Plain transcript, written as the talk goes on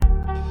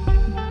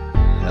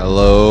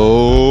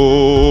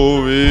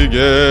Hello,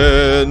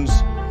 vegans.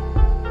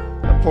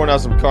 I'm pouring out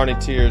some carny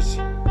tears.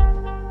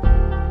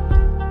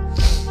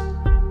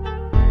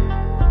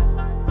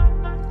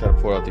 Gotta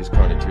pour out these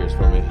carny tears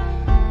for me.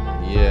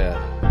 Yeah.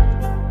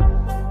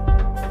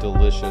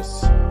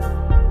 Delicious.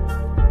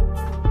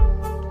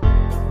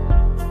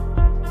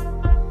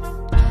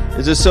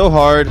 Is it so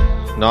hard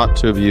not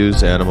to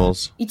abuse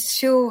animals? It's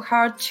so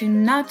hard to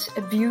not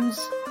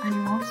abuse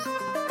animals.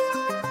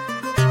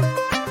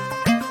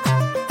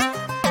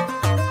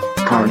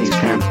 Carnies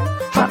can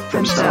fuck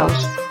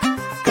themselves.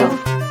 Go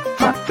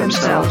fuck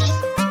themselves.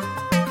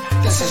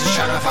 This is a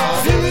show of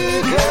all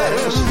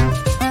vegans.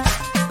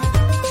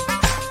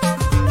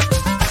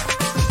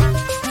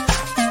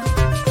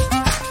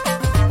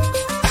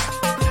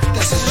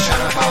 This is a show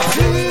of all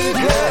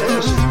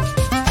vegans.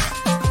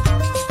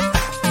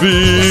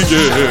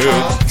 Vegan.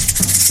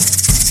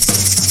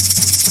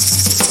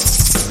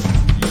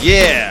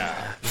 Yeah.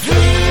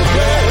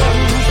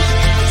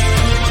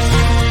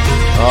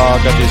 Oh,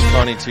 I got these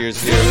carny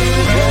tears here.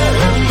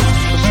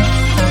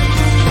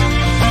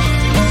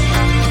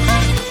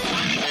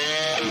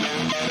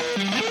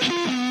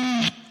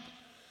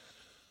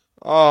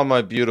 Oh,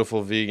 my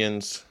beautiful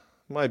vegans.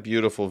 My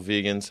beautiful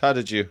vegans.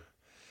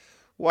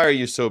 Why are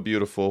you so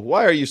beautiful?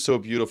 Why are you so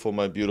beautiful,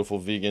 my beautiful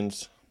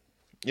vegans?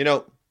 You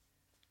know,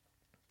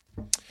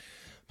 I'm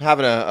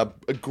having a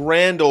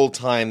grand old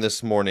time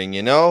this morning,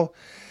 you know?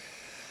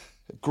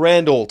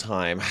 Grand old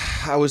time.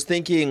 I was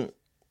thinking...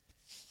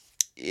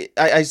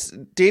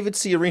 David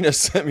C. Arena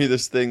sent me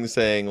this thing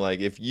saying, like,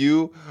 if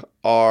you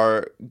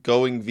are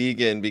going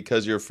vegan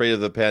because you're afraid of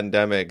the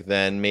pandemic,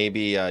 then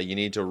maybe you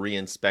need to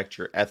reinspect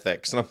your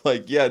ethics. And I'm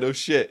like, yeah, no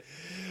shit.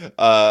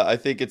 I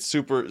think it's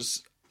super.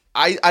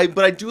 But I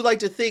do like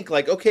to think,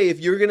 like, okay,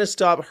 if you're gonna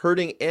stop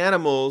hurting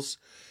animals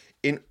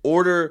in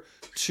order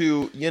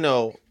to, in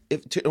order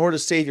to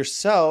save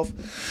yourself,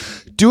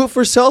 do it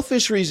for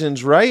selfish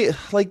reasons, right?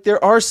 Like,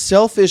 there are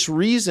selfish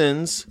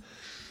reasons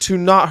to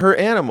not hurt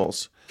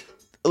animals.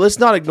 Let's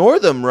not ignore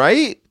them,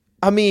 right?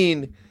 I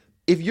mean,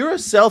 if you're a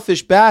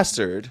selfish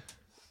bastard,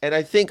 and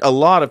I think a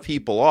lot of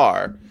people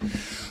are,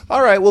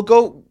 all right, well,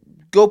 go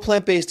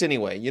plant-based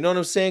anyway. You know what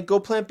I'm saying? Go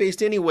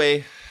plant-based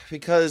anyway,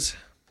 because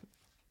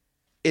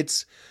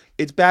it's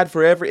bad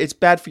for it's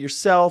bad for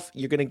yourself.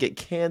 You're gonna get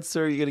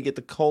cancer. You're gonna get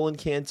the colon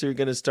cancer. You're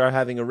gonna start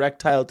having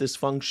erectile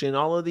dysfunction.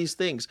 All of these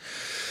things,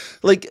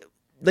 like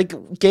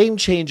Game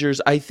Changers,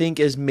 I think,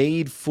 is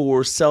made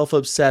for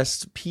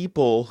self-obsessed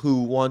people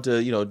who want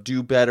to,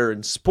 do better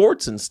in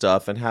sports and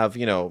stuff and have,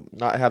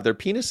 not have their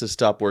penises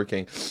stop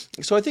working.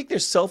 So I think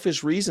there's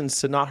selfish reasons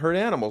to not hurt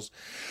animals.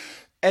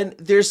 And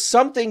there's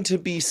something to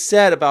be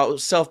said about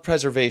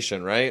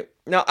self-preservation, right?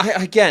 Now,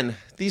 again,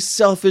 these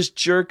selfish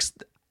jerks,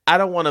 I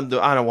don't want them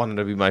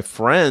to be my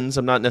friends.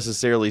 I'm not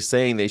necessarily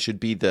saying they should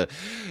be the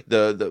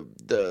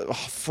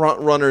front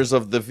runners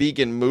of the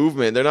vegan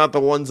movement. They're not the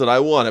ones that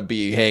I want to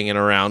be hanging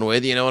around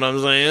with. You know what I'm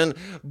saying?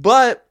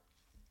 But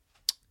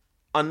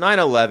on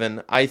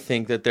 9/11, I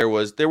think that there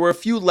were a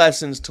few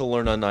lessons to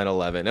learn on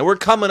 9/11, and we're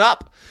coming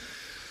up.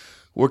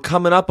 We're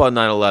coming up on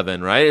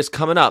 9/11, right? It's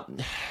coming up.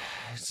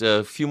 It's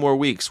a few more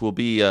weeks. We'll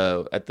be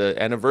at the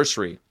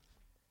anniversary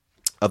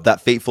of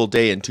that fateful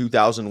day in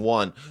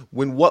 2001,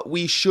 when what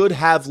we should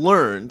have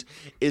learned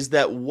is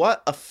that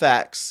what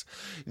affects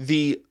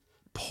the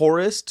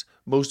poorest,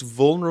 most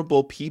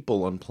vulnerable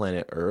people on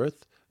planet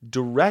Earth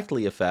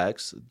directly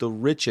affects the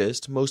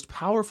richest, most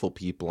powerful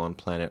people on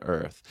planet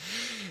Earth.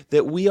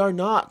 That we are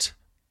not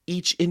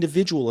each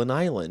individual an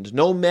island.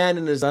 No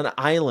man is an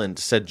island,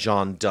 said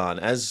John Donne.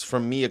 As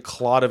from me, a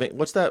clod of...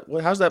 What's that?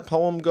 How's that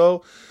poem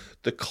go?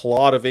 The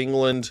clod of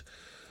England...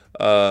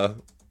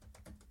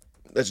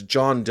 That's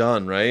John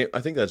Donne, right?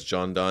 I think that's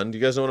John Donne. Do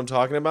you guys know what I'm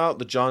talking about?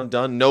 The John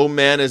Donne, no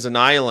man is an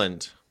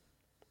island.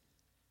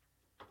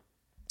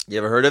 You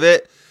ever heard of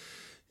it?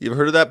 You ever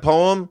heard of that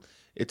poem?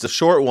 It's a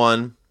short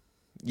one.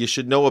 You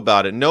should know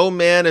about it. No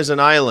man is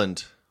an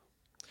island.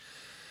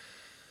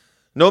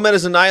 No man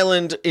is an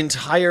island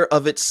entire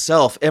of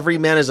itself. Every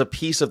man is a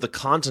piece of the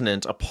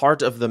continent, a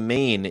part of the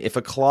main. If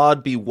a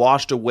clod be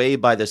washed away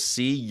by the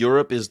sea,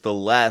 Europe is the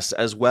less,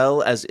 as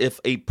well as if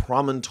a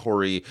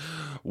promontory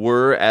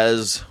were,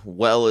 as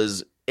well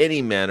as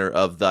any manner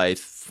of thy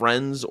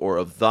friends or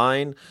of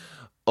thine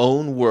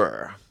own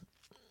were.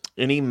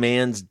 Any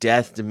man's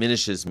death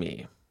diminishes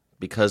me,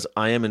 because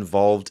I am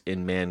involved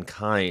in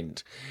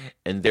mankind,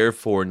 and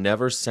therefore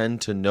never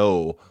send to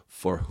know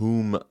for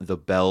whom the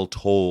bell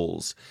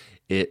tolls.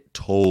 It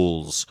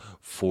tolls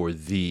for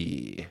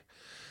thee.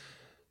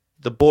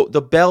 The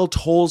bell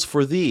tolls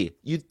for thee.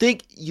 You'd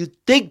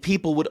think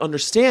people would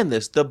understand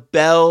this. The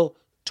bell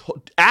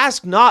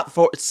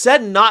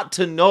said not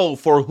to know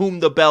for whom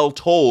the bell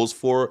tolls,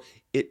 for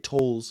it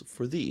tolls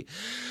for thee.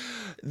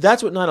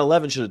 That's what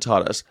 9/11 should have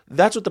taught us.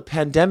 That's what the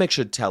pandemic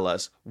should tell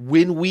us.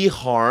 When we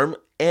harm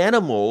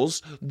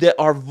animals that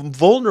are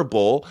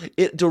vulnerable,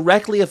 it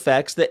directly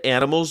affects the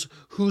animals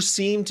who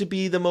seem to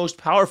be the most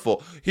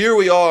powerful. Here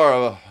we are,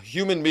 a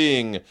human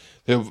being.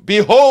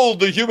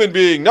 Behold the human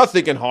being.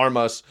 Nothing can harm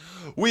us.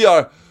 We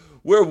are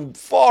We're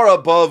far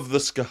above the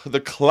sky, the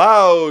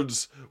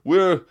clouds.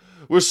 We're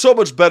so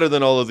much better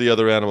than all of the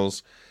other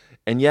animals.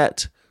 And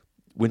yet,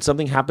 when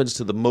something happens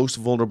to the most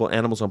vulnerable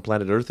animals on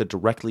planet Earth, it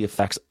directly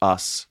affects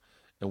us.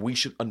 And we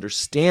should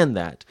understand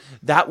that.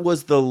 That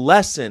was the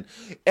lesson.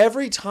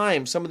 Every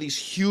time some of these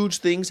huge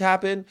things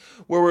happen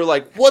where we're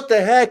like, what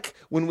the heck?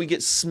 When we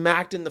get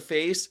smacked in the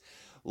face,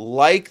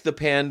 like the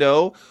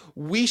pando,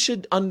 we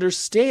should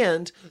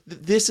understand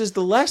that this is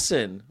the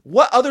lesson.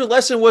 What other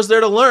lesson was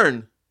there to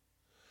learn?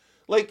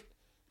 Like,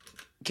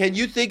 can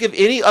you think of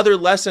any other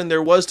lesson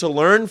there was to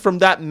learn from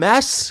that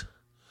mess?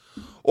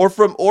 Or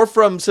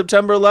from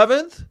September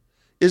 11th?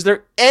 Is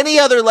there any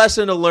other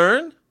lesson to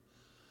learn?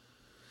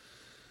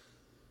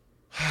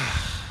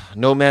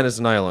 No man is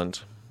an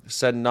island.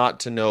 Said not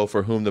to know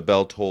for whom the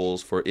bell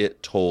tolls, for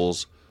it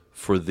tolls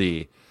for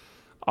thee.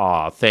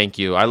 Aw, thank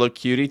you. I look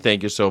cutie.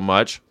 Thank you so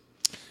much.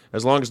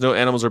 As long as no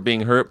animals are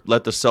being hurt,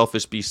 let the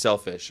selfish be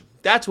selfish.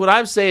 That's what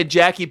I'm saying,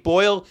 Jackie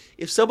Boyle.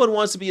 If someone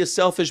wants to be a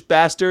selfish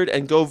bastard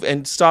and go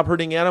and stop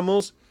hurting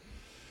animals,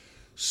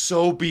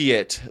 so be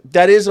it.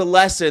 That is a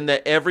lesson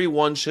that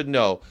everyone should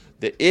know.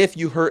 That if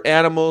you hurt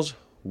animals,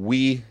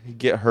 we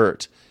get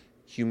hurt.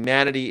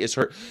 Humanity is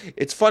hurt.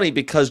 It's funny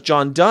because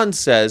John Donne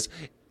says,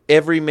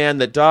 every man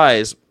that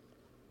dies,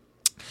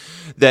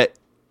 that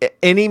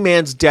any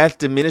man's death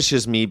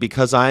diminishes me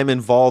because I am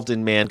involved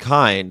in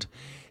mankind.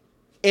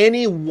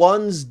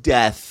 Anyone's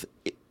death,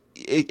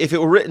 if it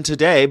were written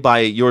today by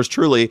yours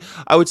truly,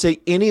 I would say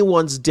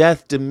anyone's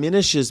death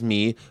diminishes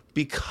me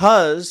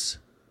because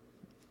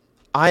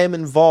I am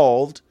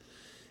involved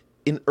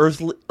in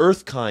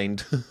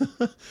earthkind.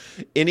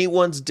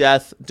 Anyone's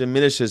death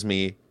diminishes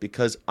me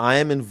because I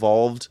am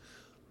involved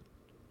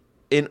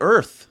in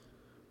earth.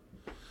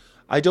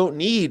 I don't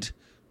need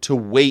to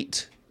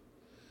wait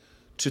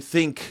to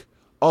think,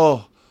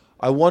 oh,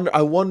 I wonder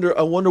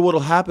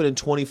what'll happen in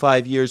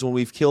 25 years when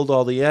we've killed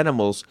all the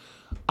animals.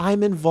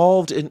 I'm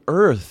involved in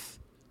earth.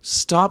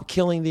 Stop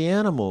killing the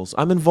animals.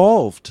 I'm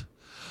involved.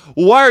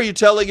 Why are you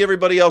telling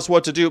everybody else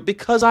what to do?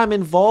 Because I'm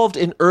involved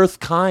in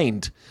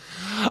earthkind.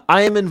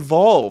 I am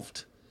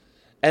involved.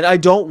 And I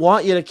don't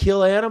want you to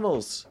kill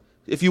animals.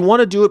 If you want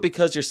to do it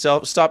because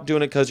stop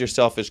doing it because you're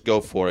selfish, go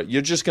for it.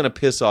 You're just going to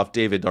piss off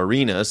David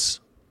Arenas.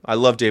 I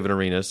love David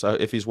Arenas.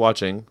 If he's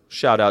watching,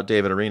 shout out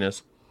David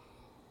Arenas.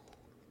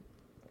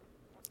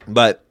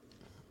 But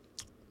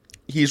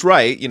he's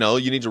right. You know,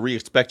 you need to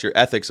respect your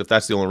ethics if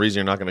that's the only reason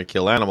you're not going to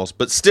kill animals.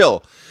 But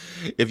still,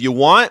 if you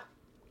want,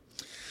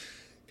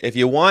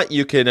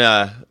 you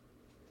can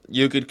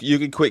you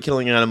could quit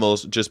killing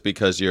animals just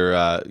because you're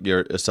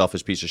a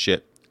selfish piece of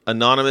shit.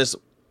 Anonymous,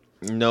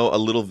 know a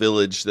little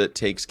village that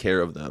takes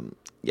care of them.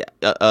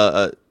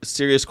 Yeah.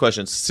 Serious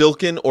question: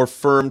 silken or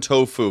firm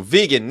tofu?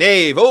 Vegan,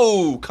 Nave.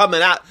 Oh,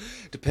 coming out.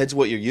 Depends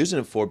what you're using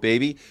it for,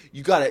 baby.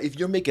 You gotta. If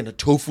you're making a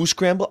tofu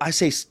scramble, I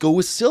say go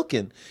with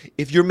silken.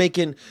 If you're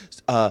making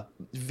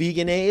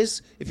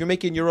veganese, if you're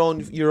making your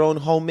own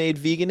homemade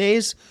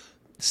veganese,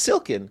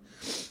 silken.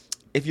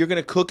 If you're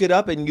gonna cook it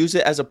up and use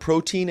it as a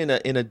protein in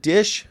a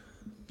dish,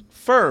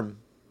 firm.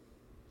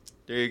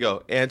 There you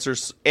go.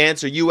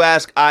 Answer. You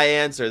ask, I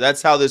answer.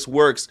 That's how this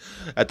works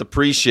at the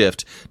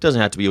Preshift. It doesn't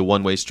have to be a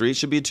one-way street. It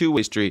should be a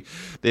two-way street.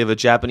 They have a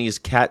Japanese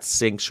cat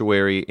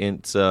sanctuary.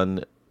 It's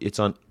on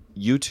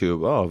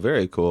YouTube. Oh,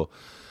 very cool.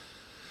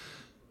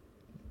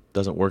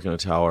 Doesn't work in a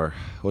tower.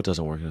 What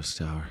doesn't work in a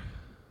tower?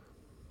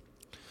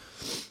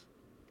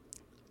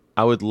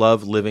 I would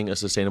love living a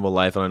sustainable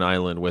life on an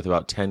island with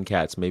about 10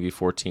 cats, maybe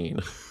 14.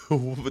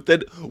 But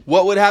then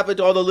what would happen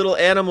to all the little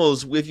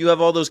animals if you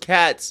have all those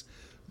cats?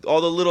 All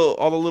the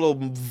little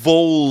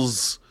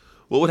voles.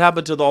 What would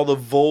happen to all the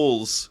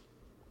voles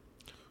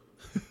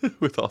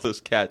with all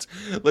those cats?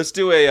 Let's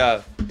do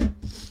the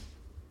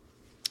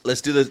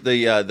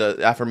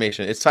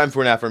affirmation. It's time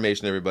for an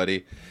affirmation,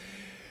 everybody.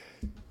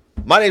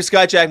 My name is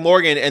Skyjack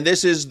Morgan, and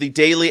this is the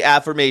daily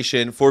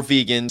affirmation for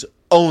vegans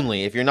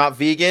only. If you're not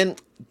vegan,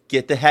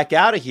 get the heck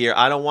out of here.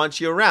 I don't want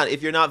you around.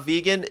 If you're not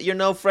vegan, you're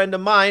no friend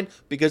of mine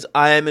because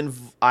I am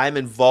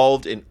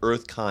involved in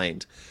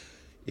earthkind.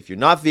 If you're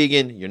not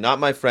vegan, you're not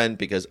my friend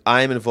because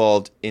I am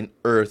involved in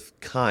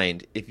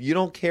earthkind. If you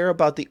don't care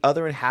about the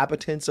other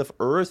inhabitants of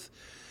Earth,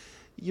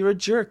 you're a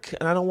jerk,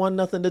 and I don't want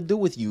nothing to do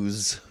with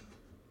yous.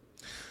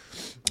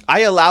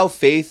 I allow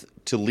faith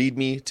to lead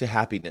me to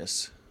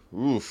happiness.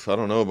 Oof, I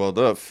don't know about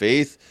that.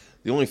 Faith?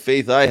 The only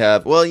faith I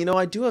have... Well,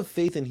 I do have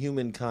faith in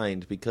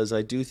humankind because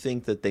I do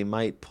think that they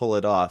might pull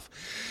it off.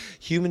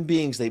 Human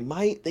beings, they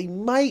might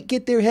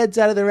get their heads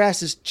out of their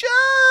asses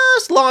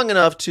just long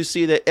enough to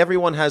see that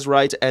everyone has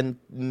rights and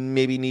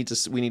maybe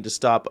we need to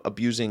stop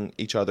abusing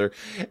each other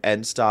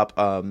and stop,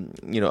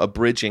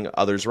 abridging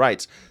others'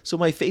 rights. So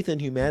my faith in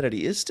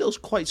humanity is still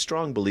quite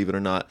strong, believe it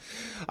or not.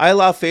 I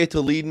allow faith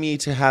to lead me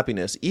to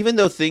happiness, even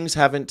though things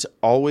haven't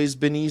always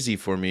been easy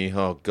for me.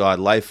 Oh, God,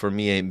 life for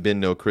me ain't been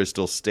no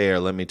crystal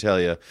stair, let me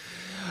tell you.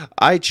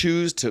 I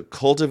choose to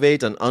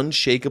cultivate an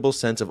unshakable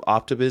sense of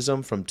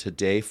optimism from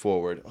today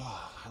forward.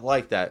 Oh, I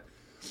like that.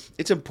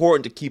 it's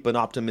important to keep an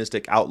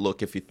optimistic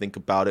outlook if you think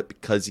about it,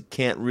 because you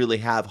can't really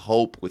have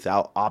hope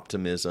without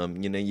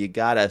optimism. You know, you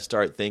gotta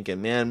start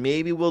thinking, man,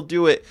 maybe we'll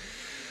do it.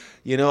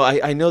 You know,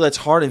 I know that's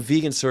hard in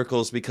vegan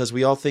circles because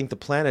we all think the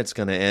planet's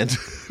gonna end.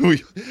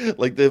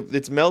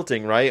 It's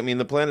melting, right? I mean,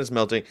 the planet's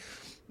melting.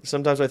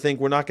 Sometimes I think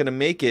we're not gonna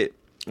make it.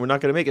 We're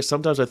not gonna make it.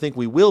 Sometimes I think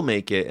we will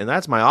make it, and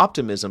that's my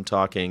optimism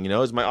talking. You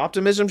know, is my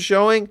optimism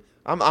showing?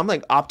 I'm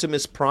like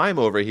Optimus Prime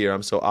over here.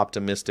 I'm so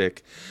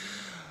optimistic.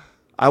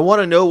 I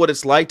want to know what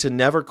it's like to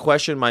never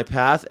question my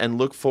path and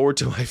look forward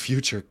to my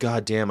future.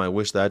 God damn, I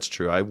wish that's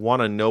true. I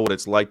want to know what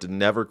it's like to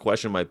never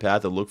question my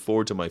path and look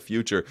forward to my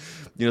future.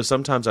 You know,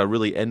 sometimes I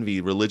really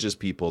envy religious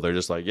people. They're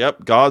just like,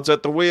 yep, God's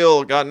at the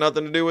wheel. Got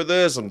nothing to do with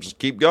this. I'm just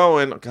keep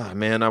going. God,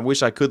 man, I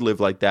wish I could live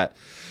like that.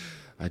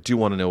 I do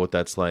want to know what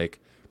that's like.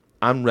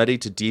 I'm ready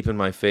to deepen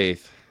my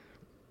faith.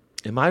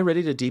 Am I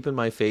ready to deepen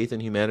my faith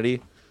in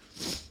humanity?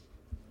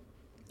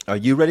 Are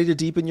you ready to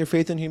deepen your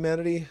faith in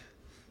humanity?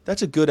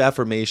 That's a good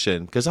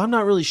affirmation, because I'm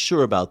not really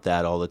sure about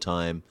that all the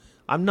time.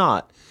 I'm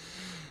not.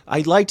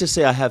 I'd like to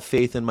say I have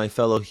faith in my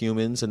fellow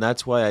humans, and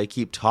that's why I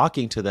keep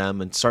talking to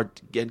them and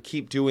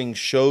keep doing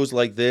shows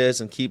like this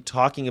and keep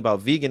talking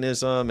about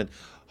veganism and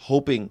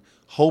hoping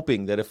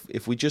that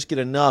if we just get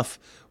enough,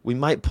 we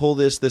might pull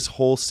this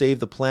whole save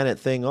the planet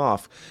thing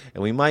off,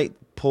 and we might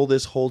pull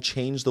this whole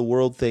change the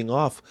world thing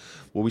off,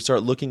 where we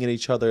start looking at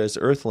each other as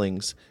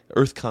earthlings,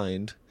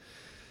 earthkind.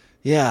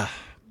 Yeah.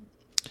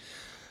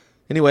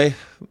 Anyway,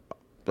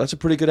 that's a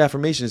pretty good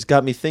affirmation. It's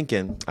got me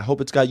thinking. I hope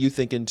it's got you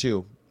thinking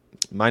too.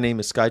 My name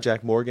is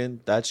Skyjack Morgan.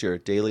 That's your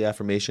daily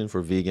affirmation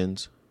for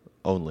vegans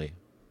only.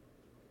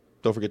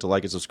 Don't forget to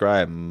like and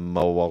subscribe.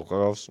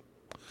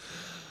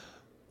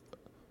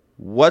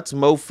 What's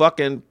mo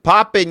fucking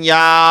poppin',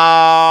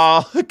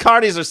 y'all?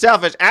 Carnies are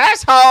selfish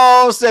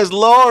assholes, says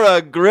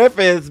Laura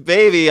Griffith.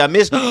 Baby, I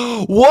miss...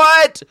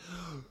 What?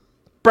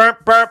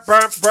 Burp, burp,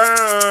 burp, burp.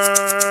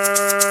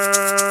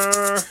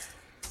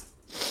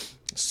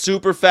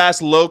 Super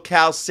fast,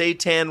 low-cal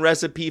seitan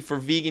recipe for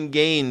vegan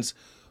gains.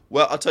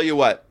 Well, I'll tell you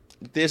what.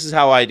 This is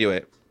how I do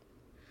it.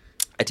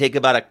 I take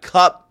about a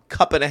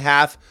cup and a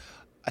half.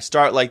 I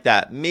start like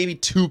that. Maybe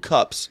 2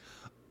 cups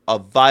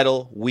of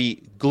vital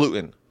wheat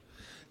gluten.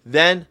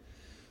 Then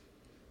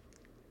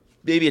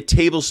maybe a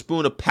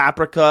tablespoon of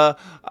paprika,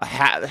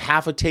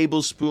 half a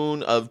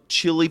tablespoon of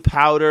chili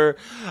powder,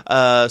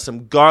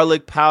 some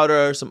garlic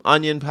powder, some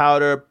onion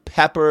powder,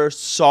 pepper,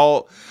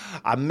 salt.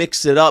 I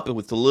mix it up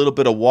with a little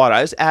bit of water.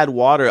 I just add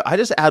water.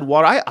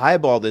 I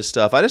eyeball this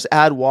stuff. I just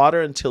add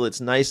water until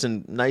it's nice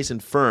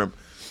and firm.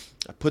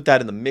 I put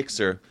that in the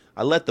mixer.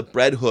 I let the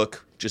bread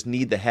hook just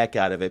knead the heck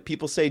out of it.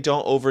 People say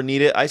don't over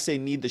knead it. I say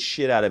knead the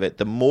shit out of it.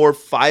 The more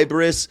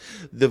fibrous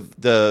the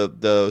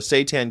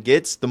seitan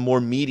gets, the more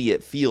meaty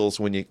it feels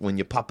when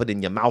you pop it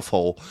in your mouth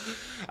hole.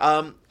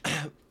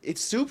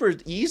 It's super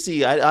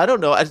easy. I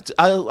don't know.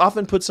 I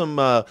often put some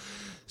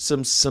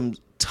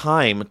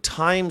thyme.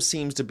 Thyme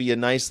seems to be a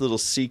nice little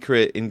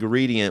secret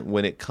ingredient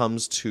when it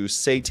comes to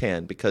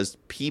seitan, because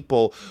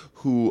people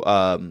who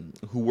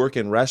work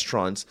in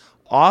restaurants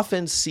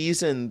often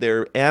season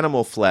their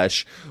animal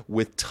flesh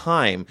with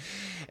thyme.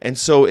 And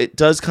so it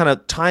does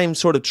thyme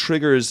sort of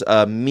triggers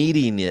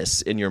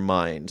meatiness in your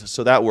mind.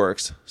 So that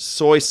works.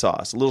 Soy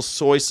sauce. A little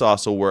soy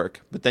sauce will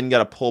work. But then you got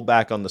to pull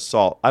back on the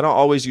salt. I don't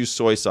always use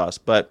soy sauce,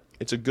 but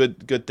it's a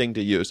good thing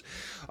to use.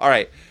 All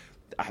right.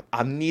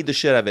 I need the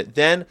shit out of it.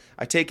 Then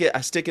I take it,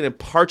 I stick it in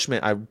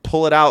parchment. I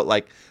pull it out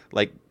like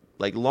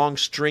long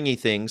stringy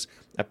things.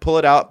 I pull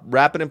it out,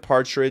 wrap it in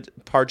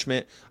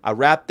parchment. I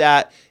wrap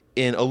that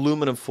in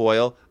aluminum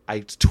foil. I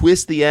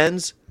twist the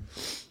ends.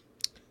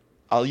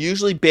 I'll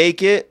usually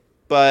bake it,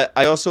 but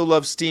I also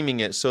love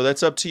steaming it. So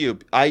that's up to you.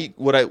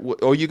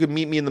 Or you could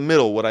meet me in the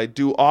middle. What I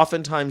do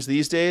oftentimes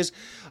these days,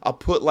 I'll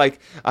put like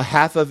a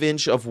half of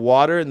inch of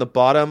water in the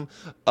bottom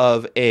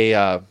of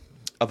a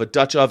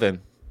Dutch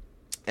oven.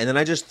 And then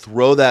I just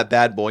throw that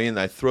bad boy in.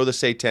 I throw the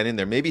seitan in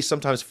there. Maybe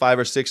sometimes 5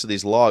 or 6 of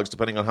these logs,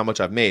 depending on how much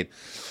I've made.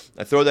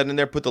 I throw that in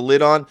there, put the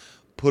lid on,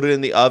 put it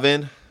in the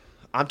oven.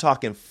 I'm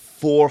talking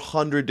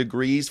 400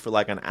 degrees for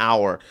like an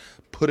hour.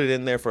 Put it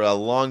in there for a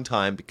long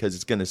time because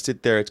it's going to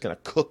sit there. It's going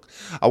to cook.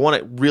 I want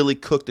it really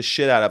cook the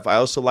shit out of it. I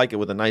also like it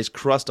with a nice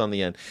crust on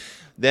the end.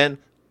 Then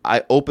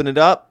I open it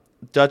up,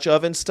 Dutch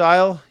oven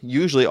style.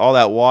 Usually all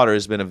that water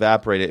has been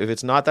evaporated. If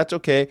it's not, that's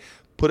okay.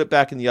 Put it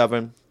back in the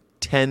oven,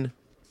 10-15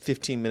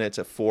 minutes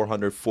at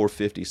 400,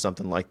 450,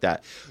 something like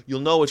that. You'll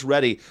know it's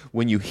ready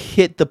when you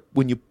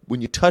when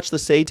you touch the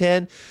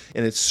seitan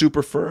and it's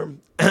super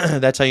firm.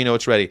 That's how you know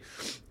it's ready.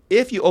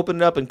 If you open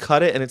it up and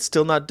cut it and it's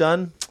still not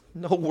done,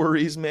 no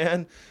worries,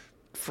 man.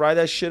 Fry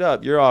that shit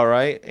up. You're all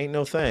right. Ain't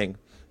no thing.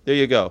 There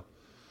you go.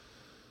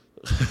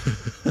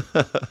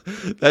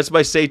 That's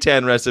my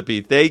seitan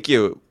recipe. Thank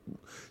you.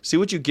 See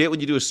what you get when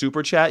you do a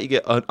super chat? You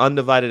get an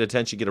undivided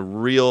attention. You get a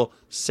real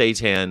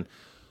seitan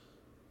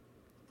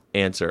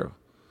answer.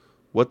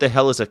 What the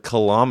hell is a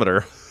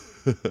kilometer?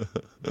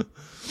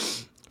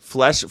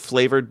 Flesh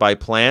flavored by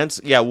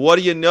plants? Yeah, what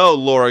do you know,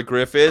 Laura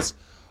Griffiths?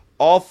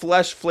 All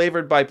flesh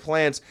flavored by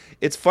plants.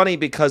 It's funny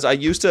because I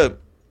used to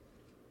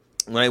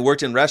when I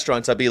worked in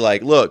restaurants, I'd be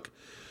like, look,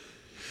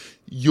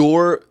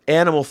 your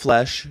animal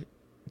flesh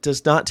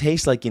does not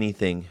taste like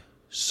anything.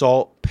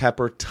 Salt,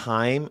 pepper,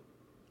 thyme,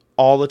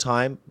 all the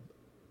time,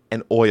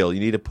 and oil. You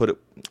need to put it.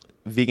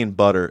 Vegan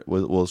butter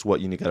was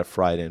what you got to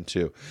fry it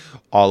into.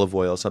 Olive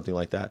oil, something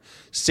like that.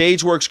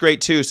 Sage works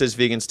great too, says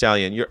Vegan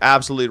Stallion. You're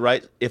absolutely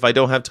right. If I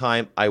don't have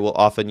time, I will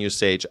often use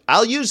sage.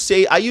 I use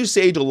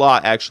sage a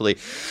lot, actually.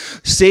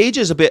 Sage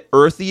is a bit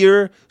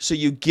earthier, so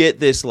you get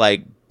this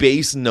like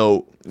base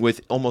note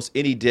with almost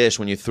any dish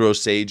when you throw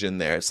sage in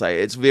there.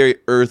 It's very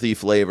earthy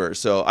flavor.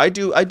 So I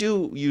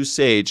do use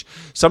sage.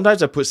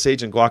 Sometimes I put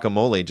sage in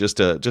guacamole just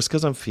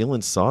because I'm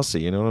feeling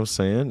saucy. You know what I'm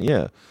saying?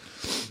 Yeah.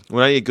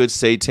 When I eat good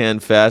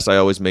seitan fast, I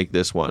always make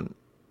this one.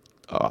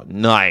 Oh,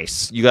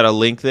 nice. You got a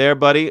link there,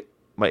 buddy?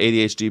 My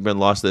ADHD brain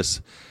lost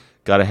this.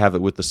 Got to have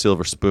it with the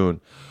silver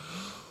spoon.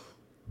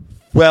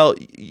 Well,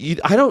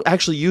 I don't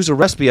actually use a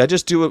recipe. I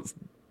just do it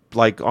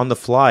like on the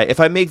fly.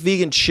 If I make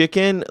vegan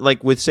chicken,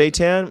 like with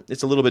seitan,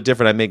 it's a little bit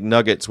different. I make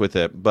nuggets with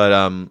it, but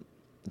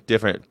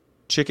different.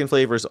 Chicken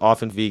flavor is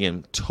often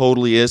vegan.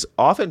 Totally is.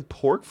 Often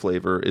pork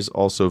flavor is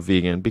also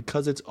vegan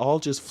because it's all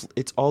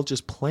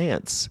just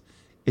plants.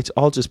 It's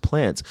all just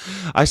plants.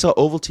 I saw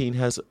Ovaltine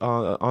has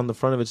on the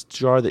front of its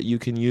jar that you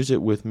can use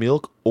it with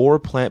milk or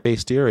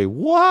plant-based dairy.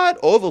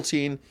 What?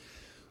 Ovaltine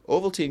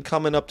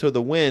coming up to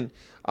the win.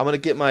 I'm going to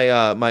get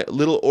my my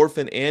little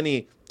orphan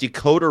Annie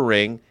decoder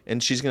ring,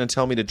 and she's going to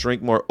tell me to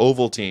drink more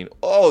Ovaltine.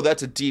 Oh,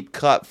 that's a deep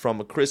cut from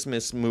a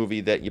Christmas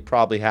movie that you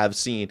probably have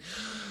seen.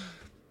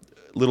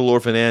 Little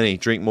orphan Annie,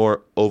 drink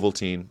more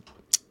Ovaltine.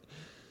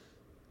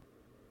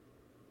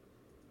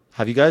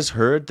 Have you guys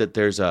heard that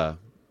there's a...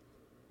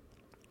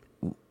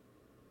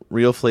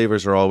 Real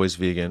flavors are always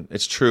vegan.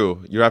 It's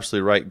true. You're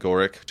absolutely right,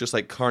 Goric. Just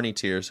like carny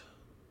tears.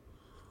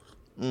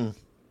 The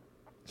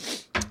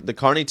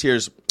carny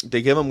tears,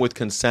 they give them with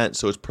consent,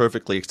 so it's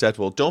perfectly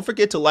acceptable. Don't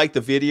forget to like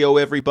the video,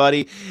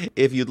 everybody.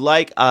 If you'd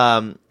like,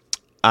 I've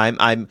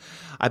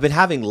been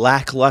having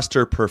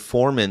lackluster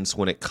performance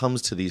when it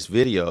comes to these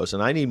videos,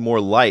 and I need more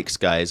likes,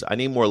 guys. I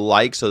need more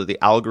likes so that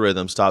the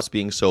algorithm stops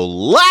being so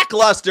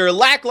lackluster.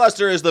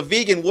 Lackluster is the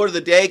vegan word of the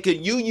day.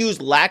 Can you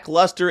use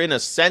lackluster in a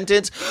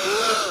sentence?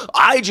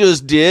 I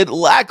just did.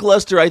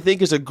 Lackluster, I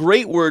think, is a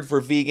great word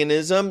for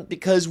veganism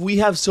because we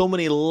have so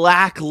many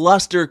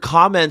lackluster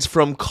comments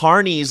from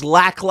carnies.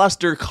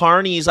 Lackluster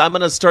carnies. I'm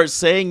going to start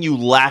saying you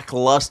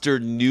lackluster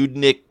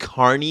nudnik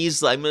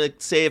carnies. I'm going to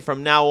say it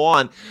from now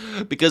on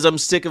because I'm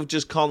sick of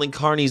just calling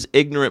carnies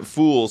ignorant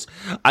fools.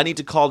 I need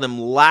to call them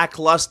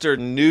lackluster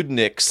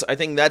nudniks. I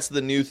think that's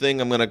the new thing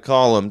I'm going to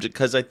call them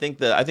because I think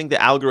the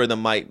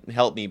algorithm might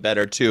help me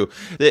better too.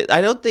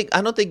 I don't think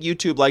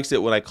YouTube likes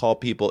it when I call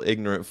people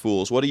ignorant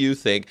fools. What do you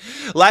think?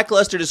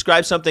 Lackluster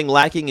describes something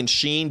lacking in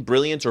sheen,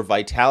 brilliance, or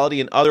vitality.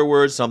 In other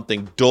words,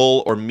 something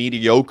dull or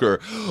mediocre.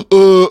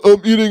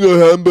 I'm eating a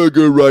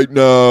hamburger right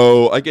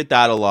now. I get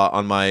that a lot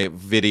on my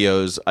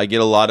videos. I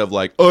get a lot of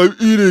like, I'm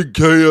eating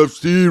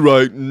KFC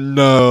right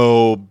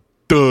now.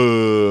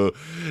 Duh.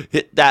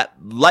 Hit that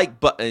like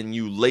button,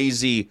 you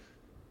lazy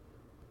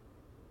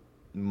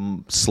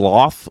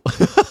sloth.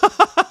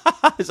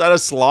 Is that a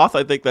sloth?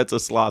 I think that's a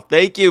sloth.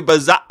 Thank you,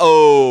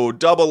 Bazao.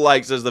 Double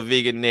likes as the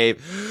vegan name.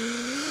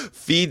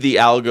 Feed the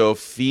algo.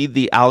 Feed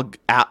the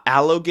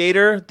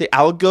alligator. The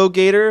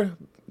algogator.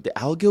 The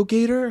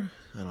algogator.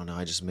 I don't know.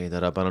 I just made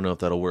that up. I don't know if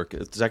that'll work.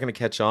 Is that going to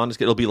catch on?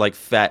 It'll be like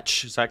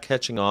fetch. Is that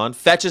catching on?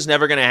 Fetch is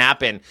never going to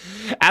happen.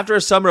 After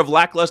a summer of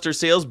lackluster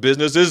sales,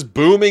 business is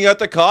booming at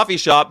the coffee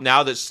shop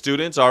now that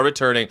students are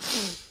returning.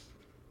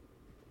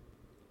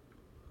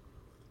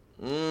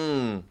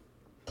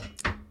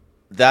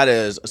 That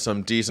is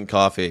some decent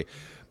coffee.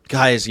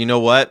 Guys, you know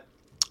what?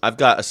 I've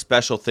got a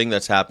special thing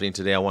that's happening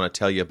today I want to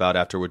tell you about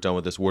after we're done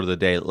with this word of the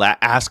day.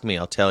 Ask me,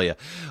 I'll tell you.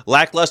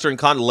 Lackluster and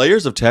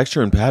layers of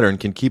texture and pattern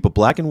can keep a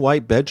black and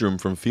white bedroom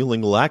from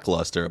feeling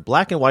lackluster.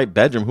 Black and white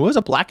bedroom? Who has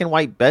a black and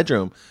white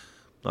bedroom?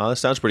 Oh, that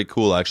sounds pretty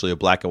cool, actually, a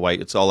black and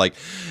white. It's all like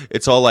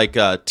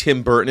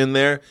Tim Burton in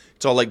there.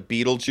 It's all like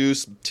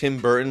Beetlejuice, Tim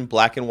Burton,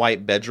 black and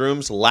white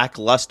bedrooms.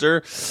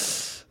 Lackluster.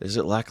 Is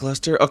it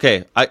lackluster?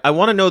 Okay, I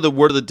want to know the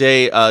word of the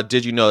day.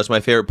 Did you know? That's my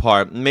favorite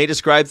part. May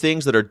describe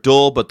things that are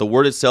dull, but the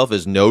word itself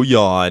is no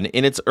yawn.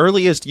 In its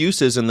earliest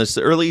uses in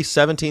the early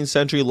 17th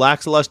century,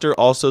 lackluster,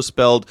 also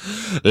spelled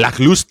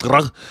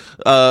lacklustre.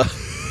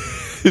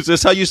 Is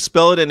this how you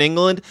spell it in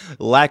England?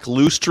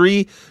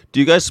 Lacklustre? Do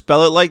you guys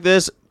spell it like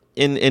this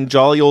in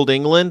jolly old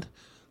England?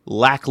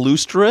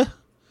 Lacklustre?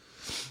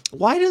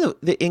 Why do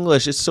the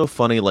English, it's so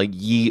funny, like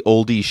ye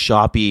oldie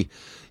shoppy.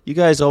 You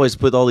guys always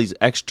put all these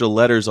extra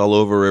letters all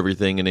over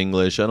everything in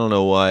English. I don't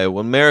know why.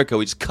 Well, America,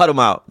 we just cut them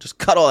out. Just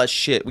cut all that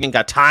shit. We ain't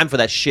got time for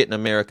that shit in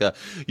America.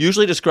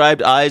 Usually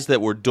described eyes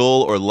that were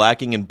dull or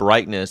lacking in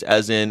brightness,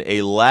 as in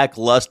a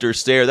lackluster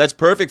stare. That's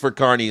perfect for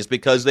carnies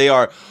because they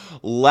are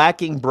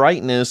lacking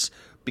brightness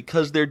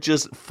because they're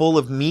just full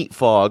of meat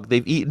fog.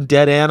 They've eaten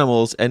dead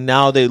animals, and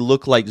now they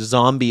look like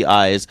zombie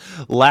eyes.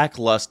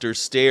 Lackluster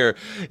stare.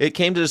 It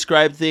came to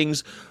describe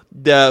things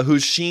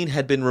whose sheen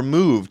had been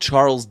removed.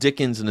 Charles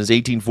Dickens in his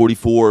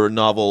 1844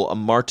 novel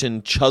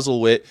Martin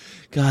Chuzzlewit.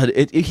 God,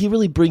 he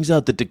really brings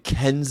out the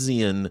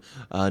Dickensian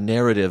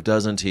narrative,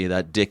 doesn't he,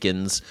 that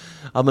Dickens?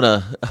 I'm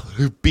going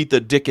to beat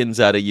the Dickens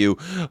out of you.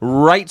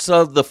 Writes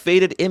of the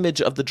faded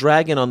image of the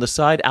dragon on the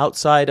sign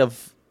outside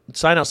of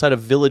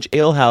Village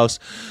Alehouse.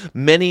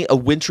 Many a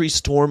wintry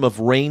storm of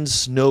rain,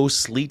 snow,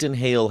 sleet, and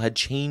hail had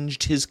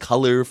changed his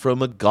color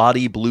from a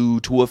gaudy blue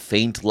to a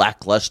faint,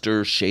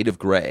 lackluster shade of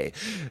gray.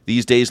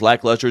 These days,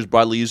 lackluster is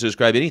broadly used to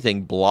describe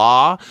anything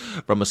blah,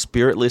 from a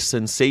spiritless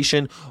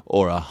sensation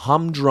or a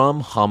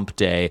humdrum hump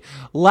day.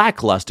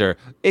 Lackluster,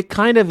 it's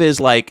kind of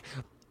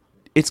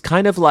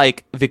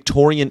like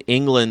Victorian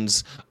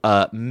England's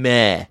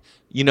meh.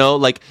 You know,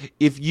 like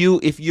if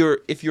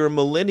you're a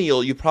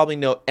millennial, you probably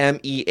know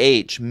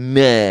MEH,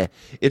 meh.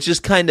 It's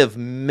just kind of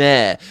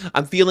meh.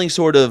 I'm feeling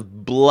sort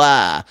of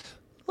blah.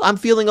 I'm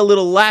feeling a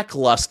little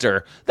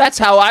lackluster. That's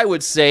how I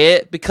would say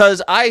it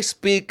because I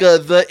speak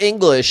the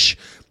English.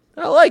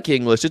 I like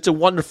English. It's a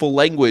wonderful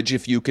language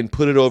if you can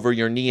put it over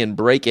your knee and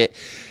break it.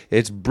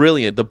 It's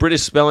brilliant. The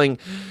British spelling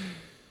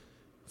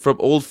from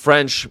Old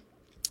French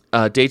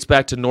dates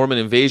back to Norman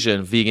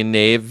invasion. Vegan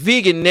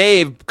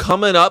Knave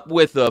coming up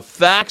with the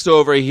facts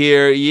over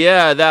here.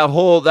 Yeah, that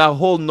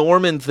whole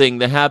Norman thing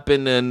that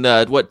happened in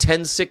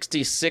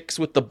 1066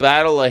 with the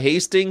Battle of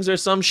Hastings or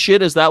some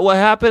shit. Is that what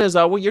happened? Is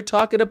that what you're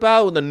talking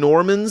about? The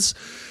Normans?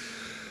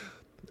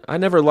 I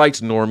never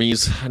liked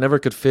normies. I never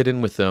could fit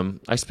in with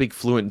them. I speak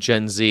fluent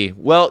Gen Z.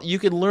 Well, you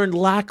can learn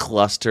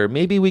lackluster.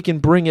 Maybe we can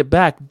bring it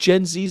back.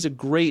 Gen Z is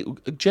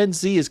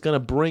going to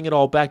bring it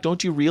all back.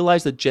 Don't you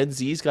realize that Gen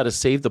Z's got to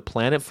save the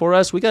planet for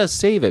us? We got to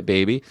save it,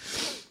 baby.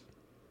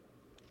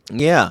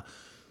 Yeah.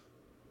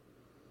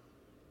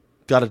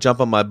 Got to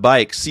jump on my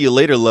bike. See you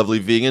later,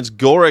 lovely vegans.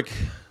 Goric,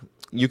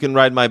 you can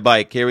ride my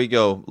bike. Here we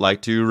go.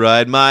 Like to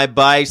ride my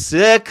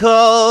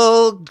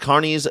bicycle.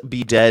 Carnies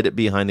be dead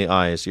behind the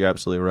eyes. You're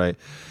absolutely right.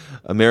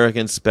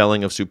 American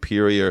spelling of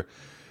superior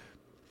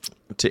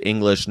to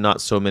English,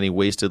 not so many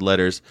wasted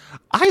letters.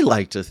 I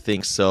like to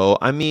think so.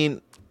 I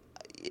mean,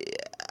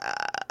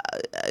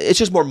 it's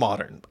just more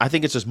modern. I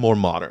think it's just more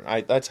modern.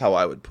 That's how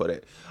I would put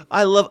it.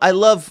 I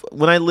love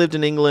when I lived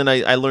in England,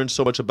 I learned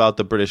so much about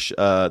the British,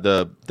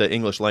 the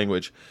English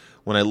language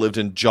when I lived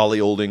in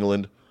jolly old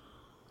England.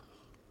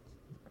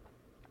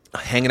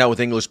 Hanging out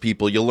with English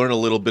people, you'll learn a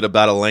little bit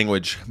about a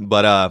language,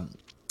 but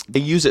they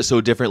use it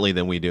so differently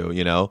than we do,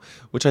 you know,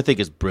 which I think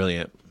is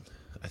brilliant.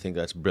 I think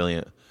that's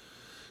brilliant.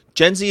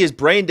 Gen Z is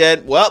brain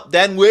dead. Well,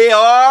 then we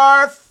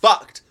are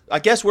fucked. I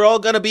guess we're all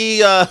going to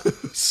be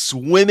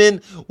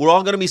swimming. We're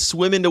all going to be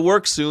swimming to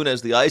work soon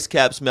as the ice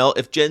caps melt.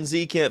 If Gen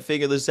Z can't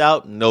figure this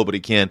out,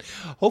 nobody can.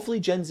 Hopefully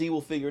Gen Z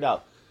will figure it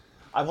out.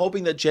 I'm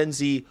hoping that Gen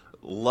Z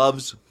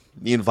loves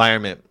the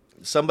environment.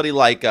 Somebody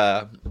like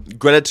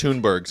Greta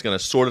Thunberg is going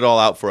to sort it all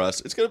out for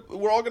us.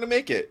 We're all going to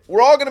make it.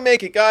 We're all going to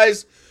make it,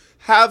 guys.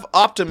 Have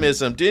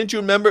optimism. Didn't you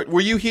remember?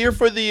 Were you here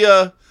for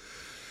the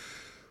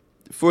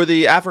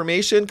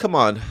affirmation? Come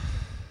on.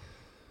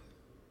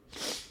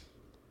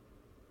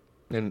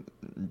 And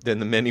then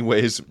the many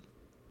ways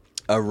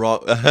are wrong,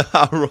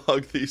 are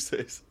wrong these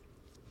days.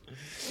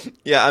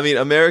 Yeah, I mean,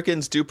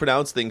 Americans do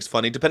pronounce things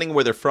funny, depending on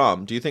where they're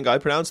from. Do you think I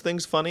pronounce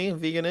things funny,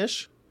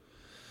 vegan-ish?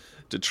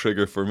 To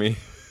trigger for me.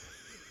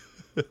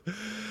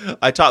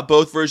 I taught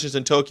both versions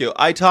in Tokyo.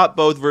 I taught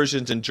both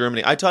versions in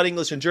Germany. I taught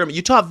English in Germany.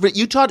 You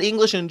taught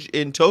English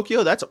in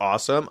Tokyo? That's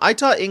awesome. I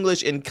taught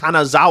English in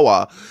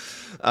Kanazawa,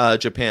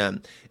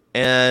 Japan.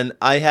 And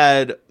I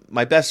had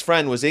my best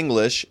friend was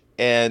English,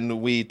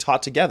 and we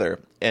taught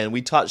together. And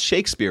we taught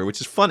Shakespeare, which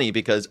is funny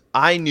because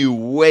I knew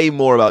way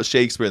more about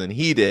Shakespeare than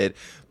he did,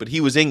 but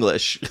he was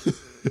English.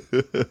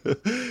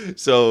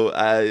 So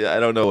I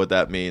don't know what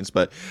that means,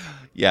 but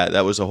yeah,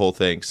 that was a whole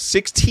thing.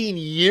 16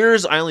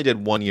 years? I only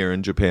did 1 year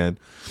in Japan.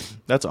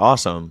 That's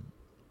awesome.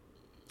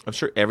 I'm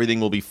sure everything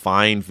will be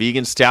fine.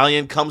 Vegan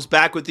Stallion comes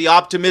back with the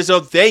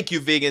optimism. Thank you,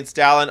 Vegan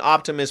Stallion.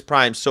 Optimus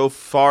Prime. So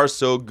far,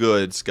 so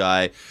good,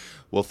 Sky.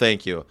 Well,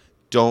 thank you.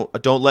 Don't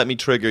let me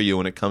trigger you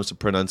when it comes to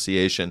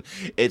pronunciation.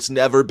 It's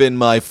never been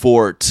my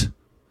fort.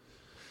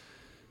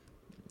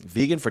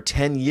 Vegan for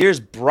 10 years.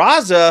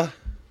 Braza.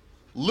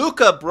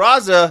 Luca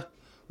Braza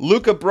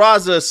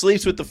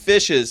sleeps with the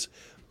fishes,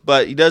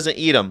 but he doesn't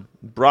eat them.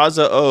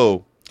 Braza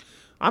O.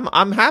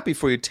 I'm happy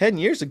for you. 10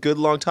 years, a good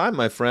long time,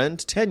 my friend.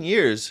 10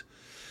 years.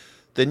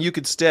 Then you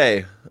could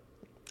stay.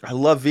 I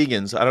love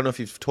vegans. I don't know if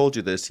you've told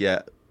you this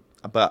yet,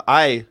 but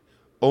I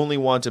only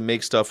want to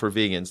make stuff for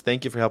vegans.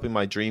 Thank you for helping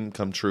my dream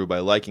come true by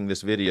liking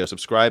this video,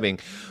 subscribing,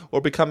 or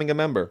becoming a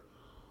member.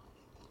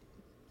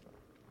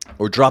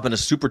 Or dropping a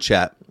super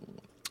chat.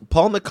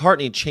 Paul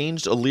McCartney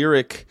changed a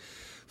lyric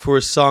for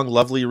his song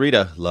Lovely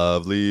Rita.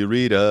 Lovely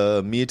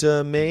Rita,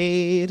 meter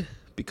maid.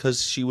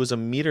 Because she was a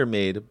meter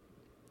maid.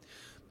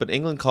 But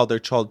England called their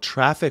child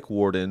traffic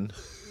warden.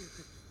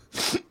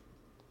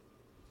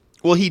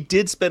 Well, he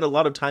did spend a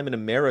lot of time in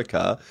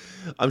America.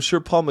 I'm sure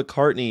Paul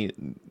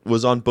McCartney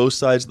was on both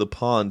sides of the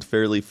pond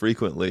fairly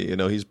frequently. You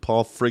know, he's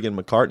Paul friggin'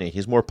 McCartney.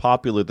 He's more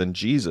popular than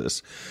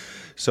Jesus.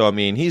 So, I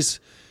mean, he's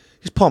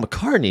He's Paul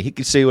McCartney. He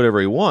can say whatever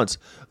he wants.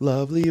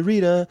 Lovely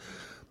Rita,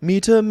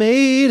 meter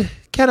maid,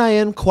 can I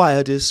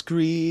inquire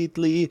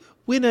discreetly,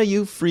 when are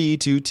you free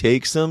to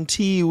take some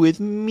tea with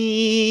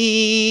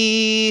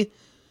me?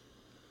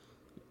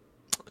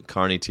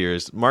 Carney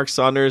tears. Mark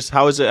Saunders,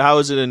 how is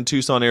it in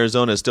Tucson,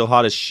 Arizona? Still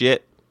hot as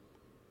shit.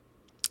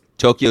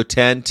 Tokyo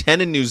 10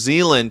 in New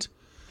Zealand.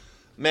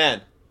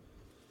 Man,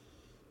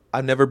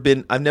 I've never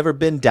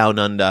been down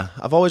under.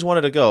 I've always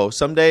wanted to go.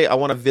 Someday I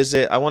want to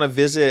visit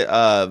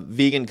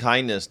Vegan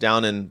Kindness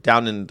down in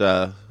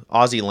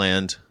Aussie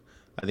land.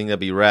 I think that'd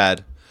be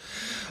rad.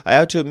 I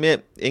have to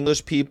admit,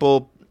 English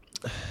people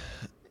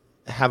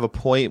have a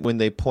point when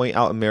they point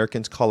out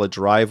Americans call a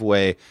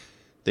driveway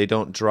they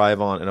don't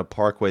drive on, and a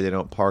parkway they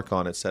don't park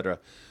on, etc.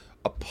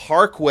 A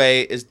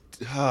parkway is,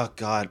 oh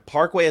God,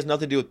 parkway has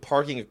nothing to do with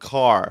parking a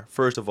car,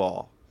 first of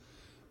all.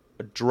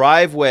 A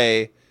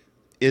driveway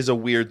is a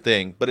weird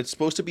thing, but it's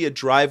supposed to be a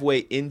driveway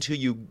into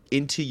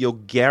your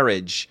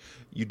garage.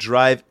 You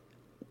drive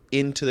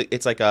into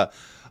it's like a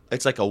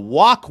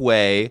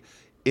walkway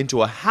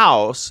into a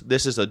house.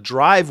 This is a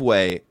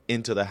driveway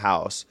into the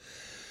house.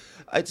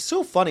 It's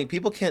so funny.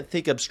 People can't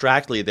think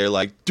abstractly. They're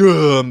like,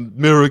 duh,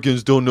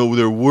 Americans don't know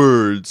their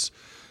words.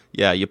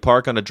 Yeah, you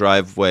park on a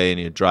driveway and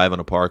you drive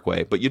on a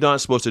parkway, but you're not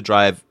supposed to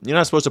drive. You're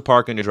not supposed to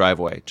park on your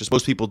driveway. Just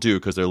most people do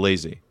because they're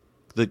lazy.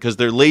 Because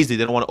they're lazy,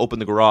 they don't want to open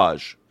the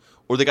garage,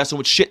 or they got so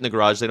much shit in the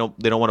garage they don't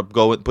want to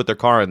go and put their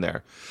car in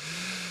there.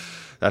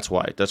 That's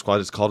why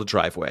it's called a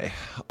driveway.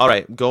 All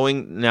right,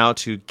 going now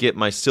to get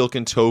my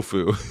silken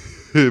tofu,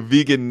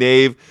 vegan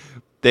knave.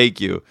 Thank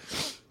you.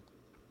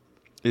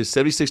 It's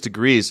 76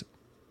 degrees.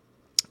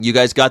 You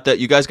guys got that?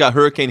 You guys got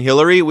Hurricane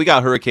Hillary? We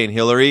got Hurricane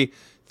Hillary.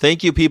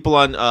 Thank you, people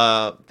on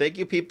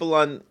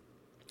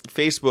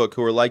Facebook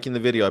who are liking the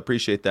video. I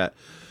appreciate that.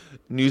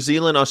 New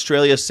Zealand,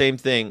 Australia, same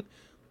thing.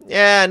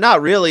 Yeah,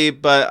 not really,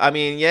 but I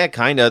mean, yeah,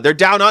 kind of. They're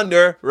down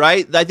under,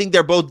 right? I think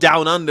they're both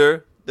down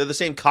under. They're the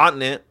same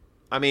continent.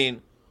 I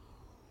mean,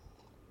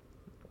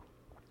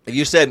 if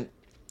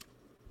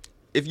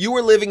you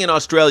were living in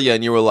Australia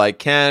and you were like,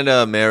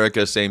 Canada,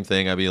 America, same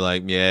thing, I'd be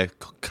like, yeah,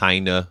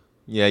 kind of.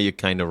 Yeah, you're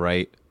kind of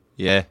right.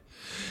 Yeah.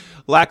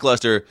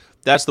 Lackluster.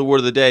 That's the word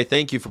of the day.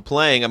 Thank you for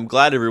playing. I'm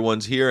glad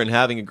everyone's here and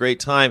having a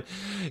great time.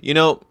 You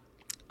know,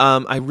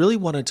 I really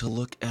wanted to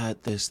look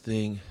at this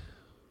thing.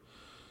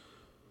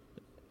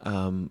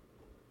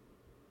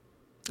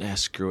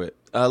 Screw it.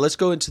 Let's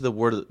go into the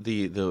word,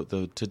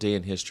 the today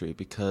in history,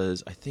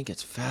 because I think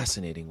it's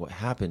fascinating what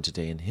happened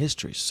today in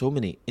history. So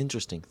many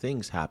interesting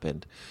things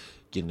happened.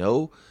 You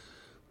know,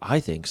 I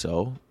think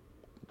so.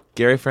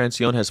 Gary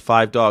Francione has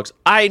 5 dogs.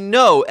 I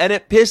know, and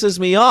it pisses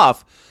me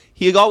off.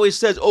 He always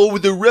says, oh,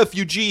 the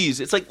refugees.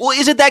 It's like, well,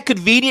 isn't that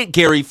convenient,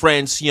 Gary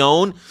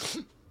Francione?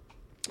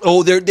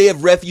 Oh, they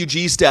have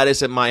refugee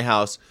status at my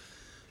house.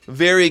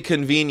 Very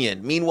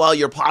convenient. Meanwhile,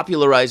 you're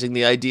popularizing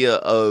the idea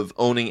of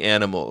owning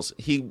animals.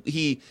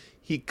 He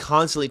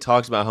constantly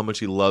talks about how much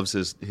he loves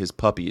his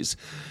puppies.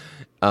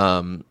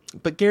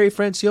 But Gary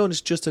Francione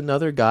is just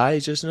another guy.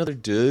 He's just another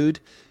dude,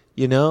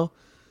 you know?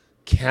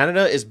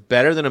 Canada is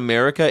better than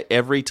America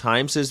every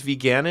time, says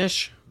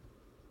Veganish.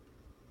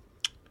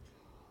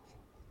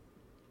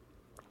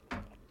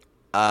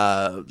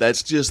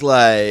 That's just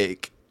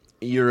like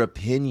your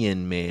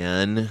opinion,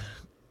 man.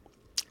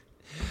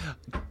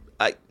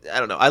 I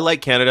don't know. I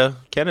like Canada.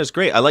 Canada's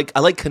great. I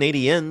like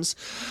Canadians.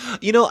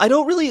 You know, I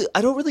don't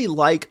really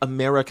like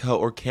America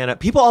or Canada.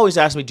 People always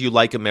ask me, do you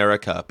like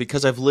America?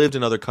 Because I've lived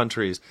in other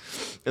countries.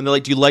 And they're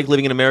like, do you like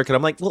living in America? And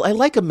I'm like, well, I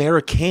like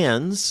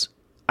Americans.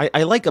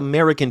 I like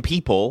American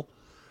people.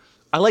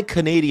 I like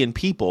Canadian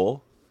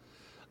people.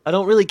 I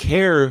don't really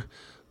care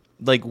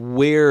like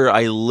where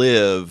I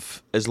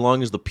live as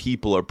long as the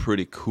people are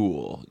pretty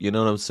cool. You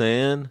know what I'm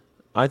saying?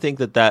 I think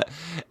that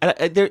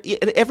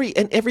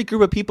every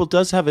group of people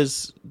does have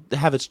its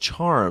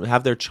charm,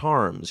 have their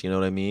charms. You know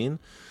what I mean?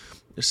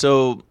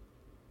 So,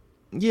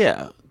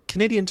 yeah,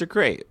 Canadians are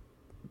great,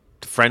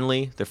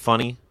 friendly. They're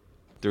funny.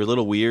 They're a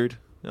little weird.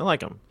 I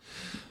like them.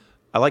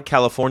 I like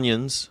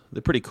Californians.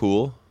 They're pretty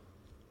cool.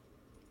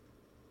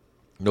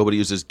 Nobody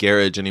uses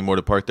garage anymore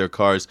to park their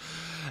cars,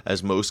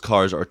 as most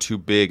cars are too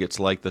big.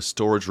 It's like the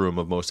storage room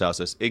of most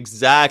houses.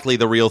 Exactly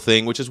the real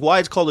thing, which is why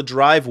it's called a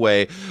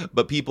driveway,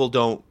 but people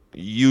don't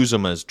use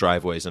them as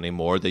driveways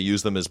anymore. They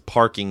use them as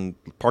parking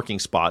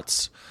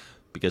spots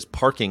because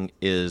parking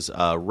is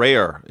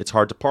rare. It's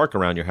hard to park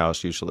around your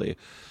house usually.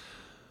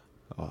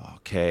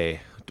 Okay,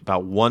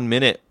 about 1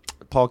 minute.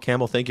 Paul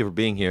Campbell, thank you for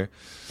being here.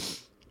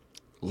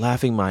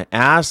 Laughing my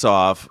ass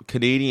off.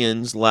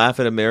 Canadians laugh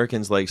at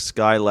Americans like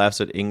Sky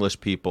laughs at English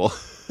people.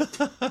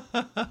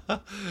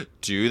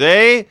 Do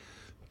they?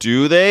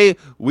 Do they?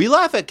 We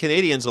laugh at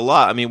Canadians a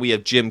lot. I mean, we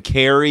have Jim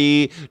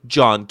Carrey,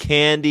 John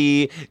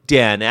Candy,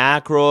 Dan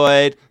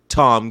Aykroyd,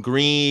 Tom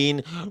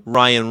Green,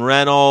 Ryan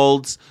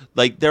Reynolds.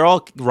 Like they're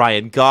all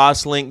Ryan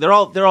Gosling. They're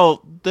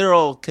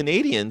all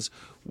Canadians.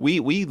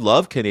 We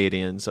love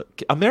Canadians.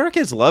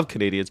 Americans love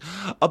Canadians.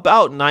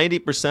 About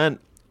 90%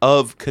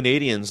 of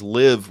Canadians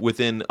live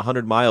within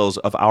 100 miles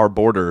of our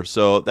border,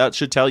 so that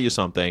should tell you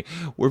something.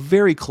 We're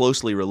very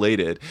closely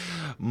related.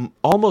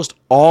 Almost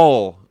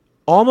all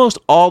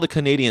the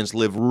Canadians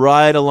live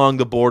right along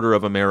the border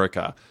of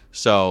America,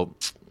 so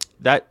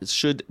that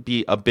should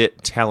be a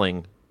bit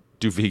telling.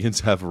 Do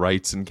vegans have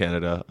rights in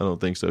Canada? I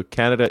don't think so.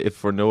 Canada, if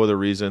for no other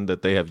reason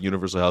that they have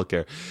universal health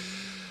care.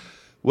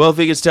 Well,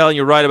 Vegan Stallion,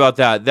 you're right about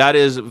that. That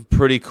is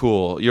pretty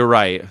cool. You're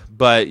right.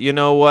 But you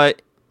know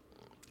what?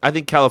 I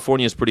think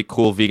California is pretty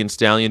cool, Vegan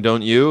Stallion,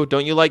 don't you?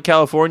 Don't you like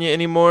California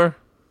anymore?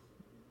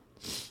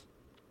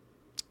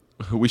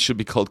 We should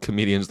be called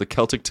comedians. The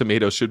Celtic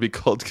tomato should be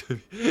called...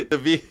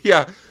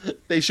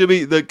 they should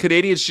be... The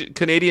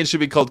Canadians should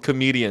be called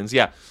comedians.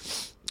 Yeah.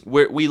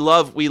 We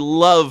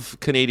love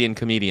Canadian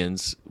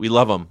comedians. We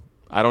love them.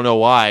 I don't know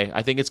why.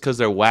 I think it's because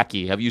they're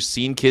wacky. Have you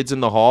seen Kids in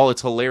the Hall?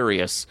 It's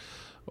hilarious.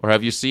 Or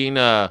have you seen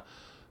The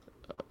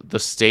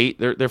State?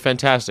 They're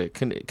fantastic.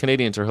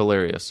 Canadians are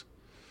hilarious.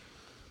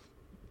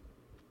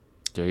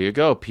 There you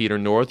go. Peter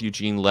North,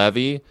 Eugene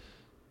Levy.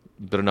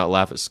 You better not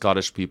laugh at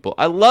Scottish people.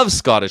 I love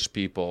Scottish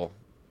people.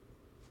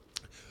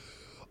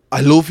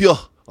 I love you.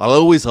 I'll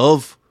always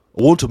have.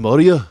 I want to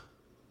marry you.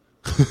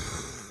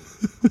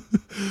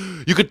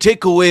 You could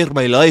take away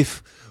my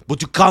life,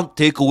 but you can't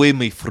take away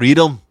my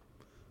freedom.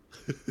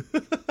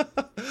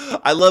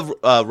 I love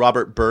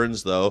Robert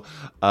Burns, though.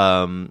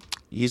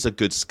 He's a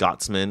good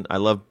Scotsman. I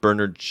love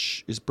Bernard.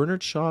 Is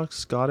Bernard Shaw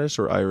Scottish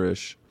or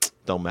Irish?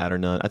 Don't matter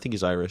none. I think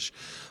he's Irish.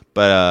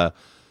 But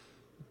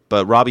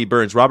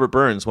Robert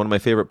Burns, one of my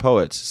favorite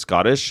poets,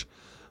 Scottish.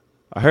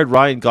 I heard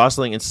Ryan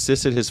Gosling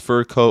insisted his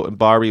fur coat and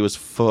Barbie was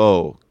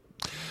faux.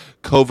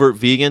 Covert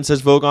vegan,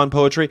 says Vogue on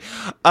Poetry.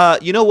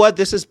 You know what?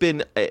 This has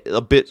been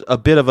a bit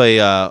of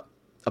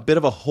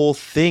a whole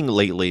thing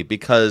lately,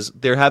 because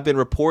there have been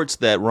reports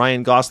that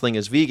Ryan Gosling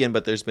is vegan,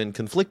 but there's been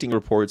conflicting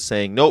reports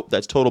saying, nope,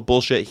 that's total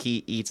bullshit.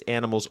 He eats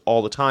animals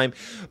all the time,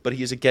 but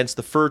he's against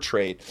the fur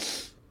trade.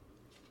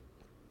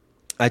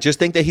 I just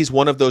think that he's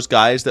one of those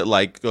guys that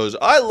like goes,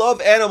 I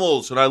love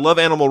animals and I love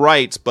animal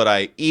rights, but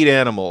I eat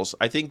animals.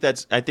 I think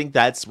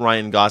that's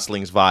Ryan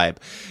Gosling's vibe.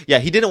 Yeah,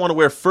 he didn't want to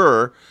wear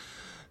fur.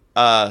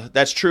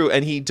 That's true,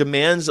 and he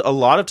demands a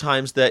lot of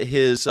times that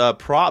his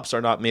props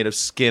are not made of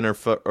skin or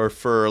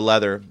fur or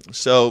leather.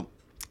 So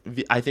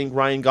I think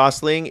Ryan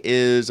Gosling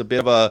is a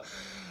bit of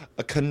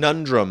a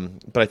conundrum,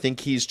 but I think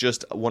he's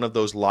just one of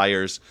those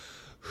liars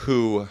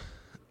who,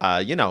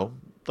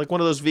 like one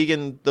of those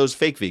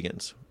fake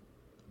vegans.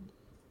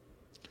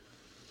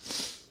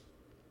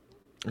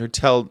 Or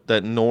tell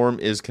that Norm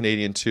is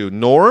Canadian too.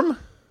 Norm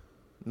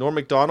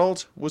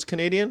Macdonald was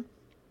Canadian?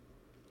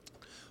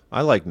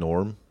 I like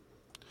Norm.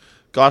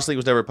 Gosling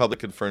was never publicly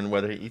confirmed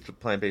whether he eats a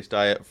plant-based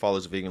diet or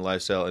follows a vegan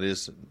lifestyle. It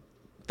is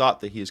thought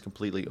that he is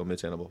completely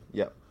omits animal.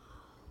 Yeah.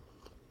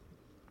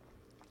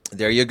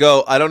 There you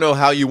go. I don't know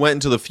how you went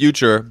into the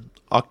future.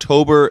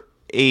 October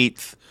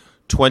 8th,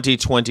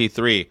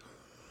 2023.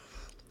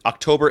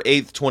 October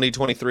 8th,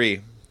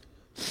 2023.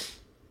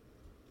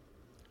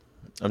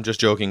 I'm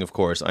just joking, of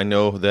course. I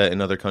know that in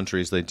other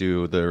countries they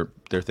do their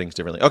things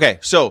differently. Okay,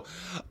 so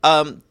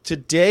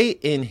today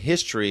in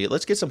history,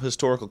 let's get some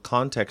historical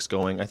context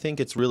going. I think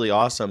it's really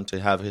awesome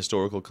to have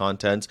historical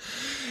content.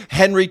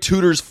 Henry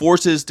Tudor's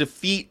forces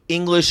defeat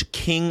English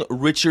King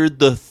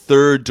Richard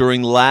III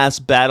during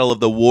last battle of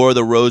the War of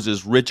the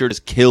Roses. Richard is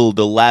killed,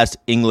 the last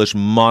English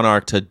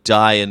monarch to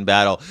die in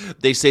battle.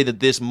 They say that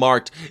this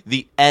marked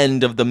the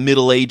end of the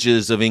Middle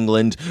Ages of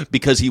England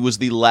because he was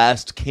the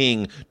last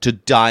king to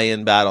die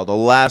in battle, the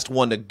last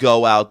one to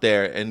go out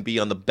there and be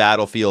on the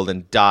battlefield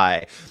and die.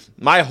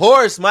 My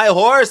horse,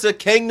 a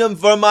kingdom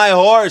for my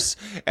horse.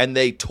 And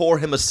they tore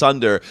him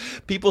asunder.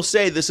 People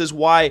say this is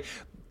why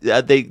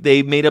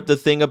they made up the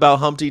thing about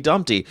Humpty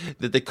Dumpty,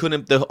 that they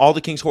couldn't, all the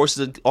king's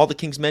horses and all the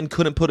king's men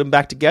couldn't put him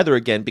back together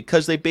again,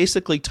 because they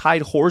basically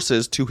tied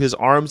horses to his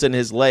arms and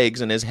his legs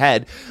and his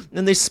head,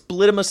 and they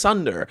split him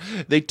asunder.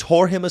 They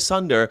tore him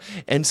asunder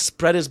and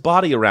spread his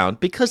body around,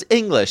 because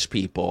English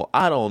people,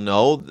 I don't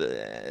know,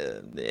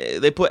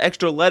 they put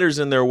extra letters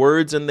in their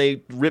words and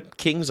they rip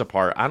kings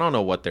apart. I don't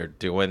know what they're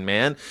doing,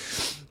 man.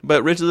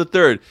 But Richard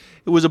III,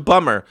 it was a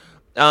bummer.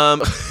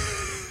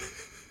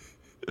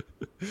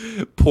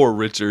 Poor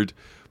Richard.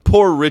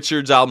 Poor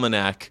Richard's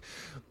almanac.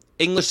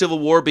 English Civil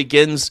War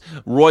begins.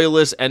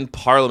 Royalists and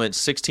Parliament,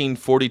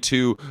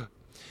 1642.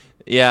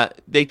 Yeah,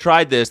 they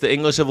tried this. The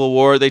English Civil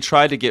War. They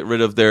tried to get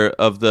rid of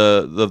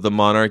the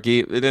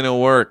monarchy. It didn't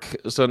work.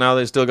 So now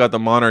they still got the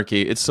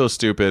monarchy. It's so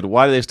stupid.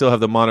 Why do they still have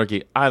the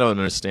monarchy? I don't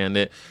understand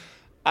it.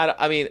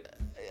 I mean,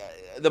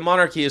 the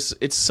monarchy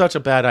it's such a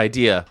bad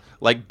idea.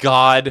 Like,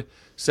 God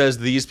says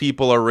these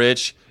people are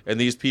rich and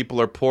these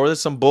people are poor.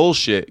 That's some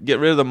bullshit. Get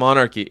rid of the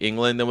monarchy,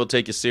 England, then we'll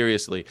take you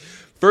seriously.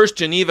 First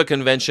Geneva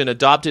Convention,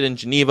 adopted in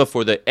Geneva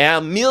for the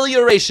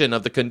amelioration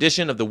of the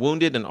condition of the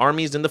wounded and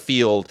armies in the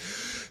field.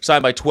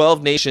 Signed by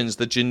 12 nations,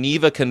 the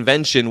Geneva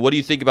Convention. What do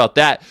you think about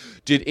that?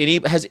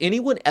 Has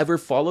anyone ever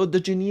followed the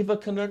Geneva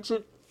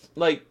Convention?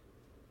 No,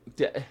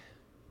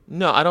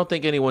 I don't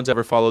think anyone's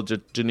ever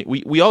followed Geneva.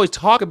 We always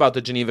talk about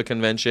the Geneva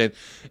Convention,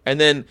 and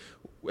then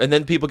And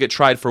then people get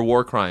tried for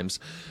war crimes.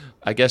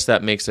 I guess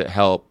that makes it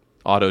help.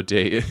 Auto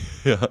date.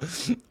 Yeah.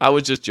 I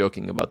was just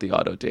joking about the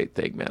auto date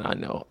thing, man. I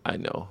know.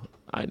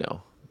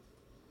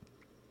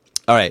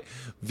 All right.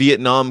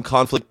 Vietnam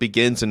conflict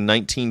begins in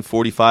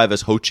 1945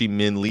 as Ho Chi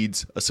Minh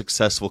leads a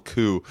successful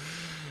coup.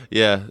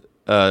 Yeah.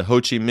 Ho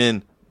Chi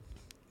Minh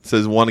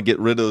says want to get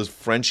rid of those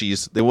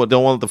Frenchies. They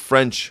don't want the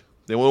French.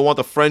 They don't want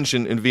the French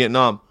in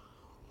Vietnam.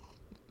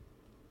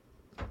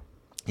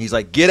 He's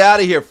like, get out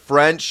of here,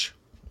 French.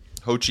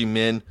 Ho Chi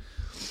Minh.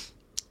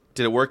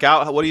 Did it work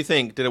out? What do you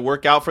think? Did it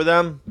work out for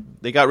them?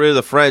 They got rid of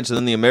the French, and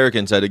then the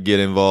Americans had to get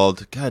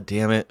involved. God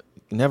damn it.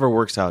 It never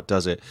works out,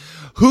 does it?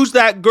 Who's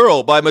That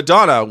Girl by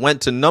Madonna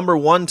went to number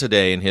 1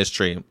 today in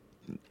history.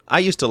 I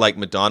used to like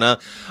Madonna.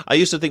 I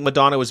used to think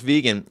Madonna was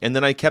vegan, and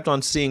then I kept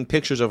on seeing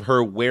pictures of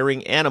her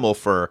wearing animal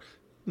fur.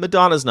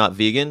 Madonna's not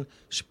vegan.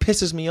 She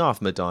pisses me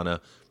off,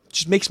 Madonna.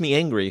 She makes me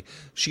angry.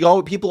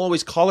 People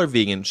always call her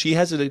vegan. She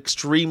has an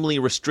extremely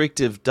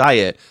restrictive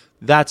diet.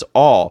 That's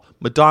all.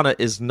 Madonna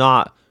is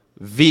not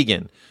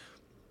vegan.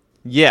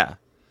 Yeah.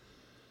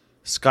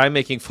 Sky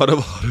making fun of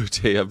Auto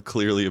Day. I'm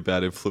clearly a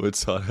bad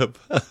influence on him.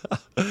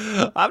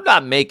 I'm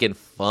not making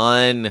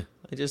fun.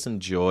 I just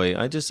enjoy.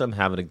 I'm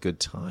having a good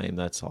time.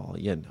 That's all.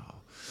 You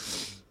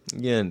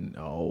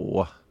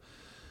know.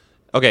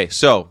 Okay,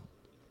 so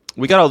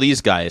we got all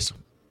these guys.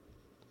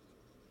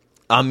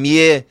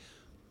 Amir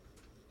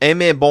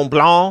Aimé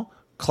Bonblanc,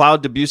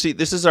 Claude Debussy.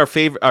 This is our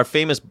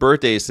famous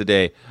birthdays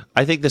today.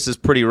 I think this is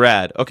pretty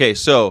rad. Okay,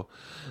 so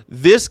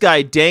this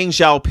guy, Deng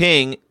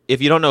Xiaoping,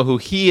 if you don't know who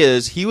he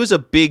is, he was a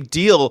big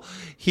deal.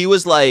 He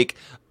was like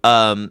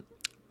Mao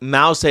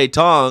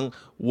Zedong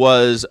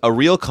was a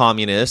real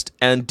communist,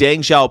 and Deng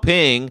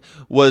Xiaoping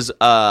was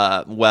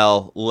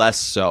less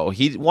so.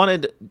 He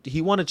wanted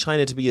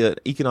China to be an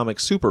economic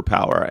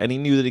superpower, and he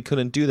knew that he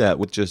couldn't do that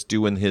with just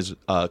doing his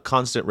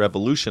constant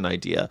revolution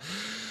idea.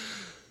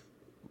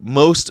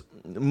 Most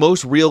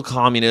real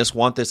communists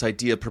want this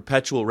idea of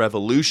perpetual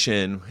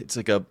revolution. It's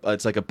like a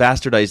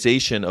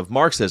bastardization of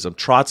Marxism.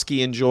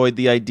 Trotsky enjoyed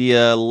the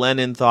idea.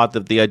 Lenin thought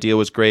that the idea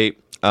was great.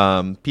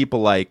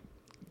 People like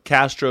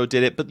Castro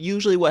did it. But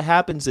usually what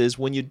happens is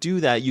when you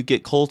do that, you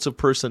get cults of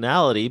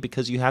personality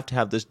because you have to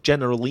have this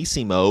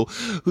generalissimo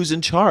who's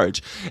in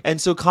charge. And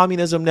so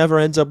communism never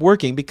ends up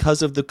working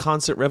because of the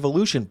constant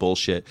revolution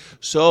bullshit.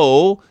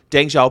 So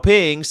Deng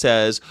Xiaoping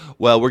says,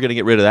 well, we're going to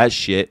get rid of that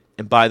shit.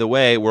 And by the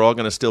way, we're all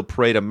going to still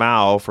pray to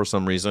Mao for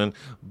some reason,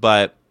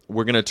 but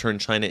we're going to turn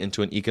China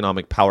into an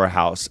economic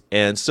powerhouse.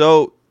 And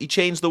so he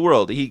changed the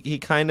world. He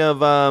kind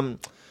of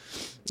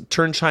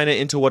turned China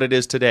into what it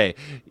is today.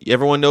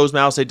 Everyone knows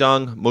Mao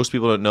Zedong. Most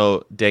people don't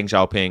know Deng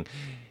Xiaoping.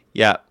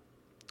 Yeah.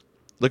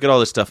 Look at all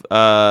this stuff.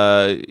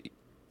 Deng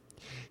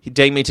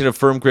maintained a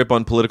firm grip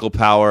on political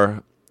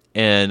power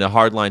and a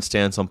hardline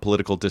stance on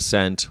political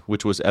dissent,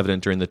 which was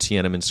evident during the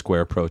Tiananmen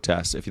Square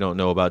protests. If you don't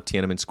know about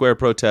Tiananmen Square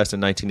protests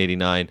in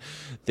 1989,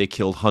 they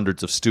killed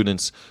hundreds of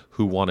students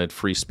who wanted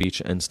free speech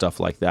and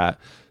stuff like that.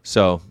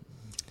 So,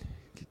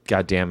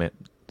 God damn it.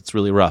 It's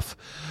really rough.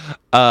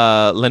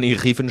 Leni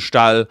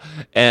Riefenstahl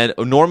and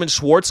Norman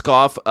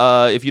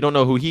Schwarzkopf. If you don't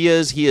know who he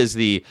is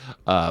the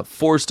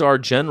 4-star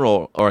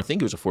general, or I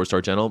think he was a 4-star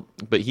general,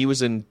 but he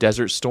was in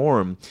Desert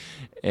Storm.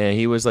 And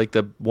he was like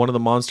one of the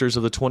monsters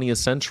of the 20th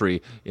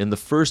century in the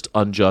first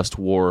unjust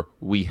war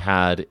we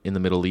had in the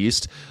Middle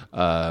East.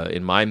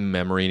 In my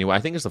memory, anyway,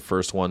 I think it's the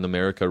first one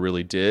America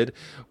really did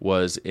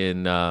was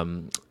in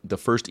the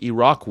first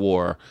Iraq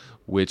war,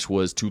 which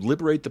was to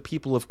liberate the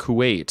people of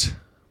Kuwait.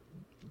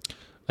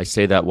 I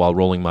say that while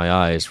rolling my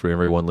eyes for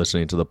everyone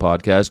listening to the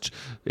podcast.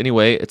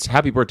 Anyway, it's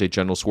happy birthday,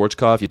 General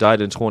Schwarzkopf. You died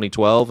in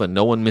 2012, and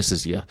no one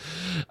misses you.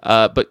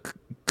 But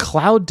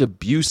Claude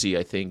Debussy,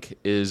 I think,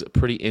 is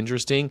pretty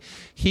interesting.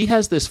 He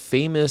has this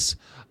famous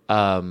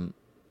thing.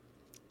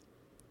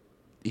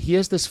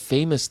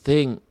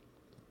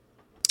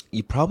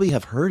 You probably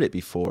have heard it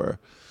before.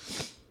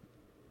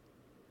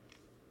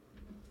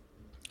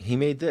 He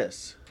made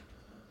this.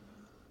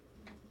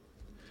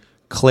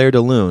 Clair de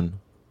Lune.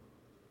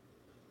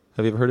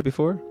 Have you ever heard it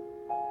before?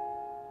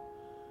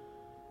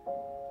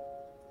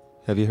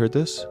 Have you heard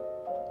this?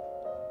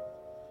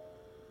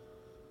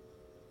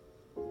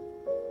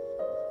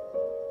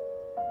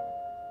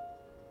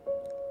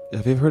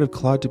 Have you ever heard of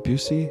Claude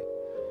Debussy?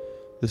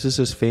 This is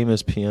his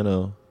famous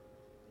piano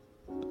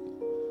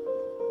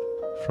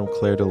from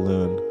Clair de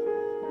Lune.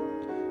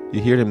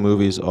 You hear it in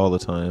movies all the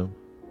time.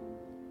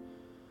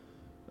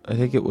 I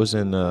think it was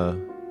in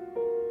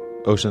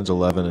Ocean's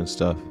 11 and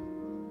stuff.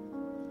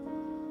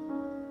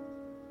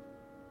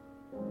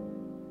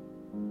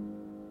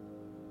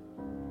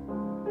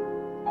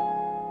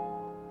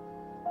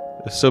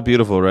 It's so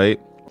beautiful, right?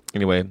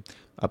 Anyway,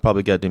 I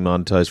probably got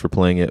demonetized for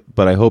playing it,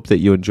 but I hope that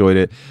you enjoyed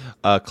it.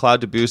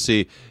 Claude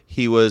Debussy,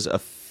 he was a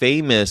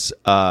famous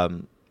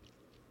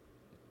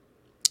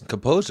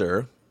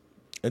composer.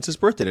 It's his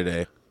birthday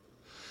today.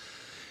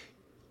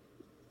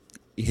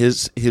 He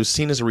was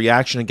seen as a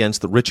reaction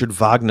against the Richard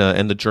Wagner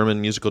and the German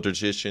musical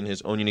tradition.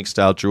 His own unique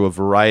style drew a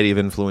variety of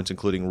influence,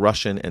 including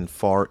Russian and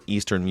Far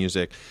Eastern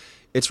music.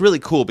 it's really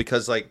cool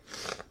because like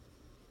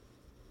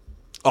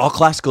all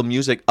classical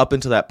music up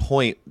until that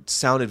point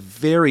sounded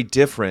very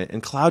different,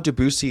 and Claude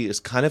Debussy is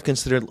kind of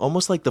considered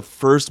almost like the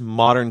first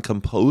modern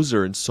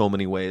composer in so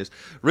many ways.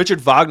 Richard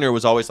Wagner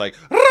was always like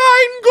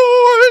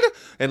Rheingold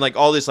and like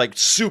all this like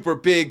super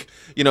big,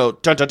 you know,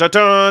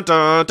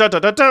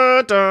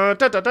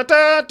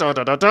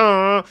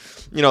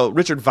 you know,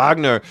 Richard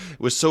Wagner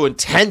was so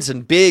intense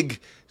and big,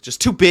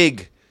 just too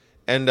big.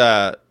 And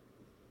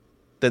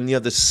then you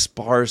have this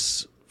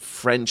sparse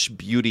French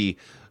beauty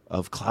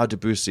of Claude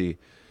Debussy.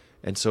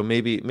 And so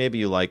maybe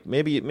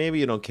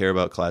you don't care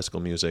about classical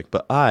music,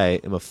 but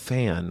I am a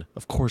fan.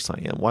 Of course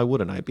I am. Why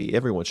wouldn't I be?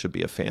 Everyone should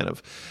be a fan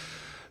of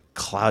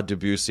Claude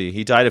Debussy.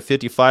 He died at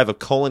 55 of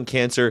colon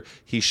cancer.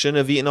 He shouldn't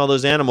have eaten all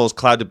those animals,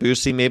 Claude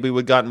Debussy. Maybe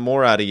we'd gotten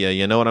more out of you.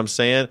 You know what I'm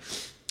saying?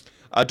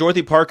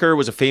 Dorothy Parker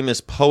was a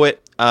famous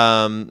poet.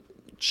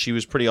 She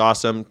was pretty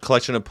awesome.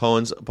 Collection of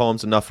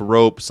poems, Enough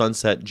Rope,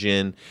 Sunset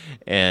Gin,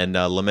 and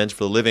Laments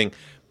for the Living.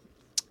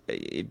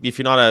 If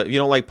you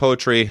don't like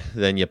poetry,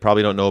 then you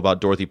probably don't know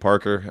about Dorothy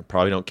Parker.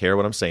 Probably don't care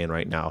what I'm saying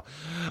right now.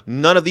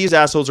 None of these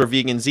assholes are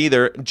vegans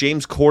either.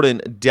 James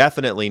Corden,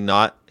 definitely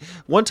not.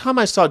 One time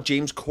I saw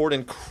James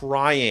Corden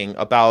crying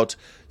about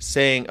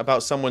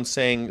someone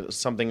saying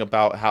something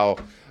about how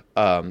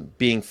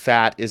being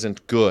fat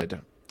isn't good,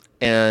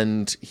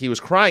 and he was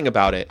crying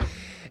about it.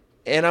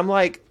 And I'm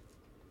like,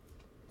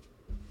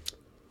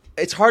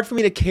 it's hard for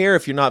me to care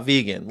if you're not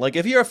vegan. Like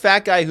if you're a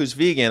fat guy who's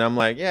vegan, I'm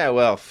like, yeah,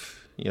 well,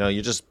 you know,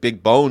 you're just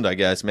big boned, I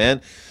guess, man.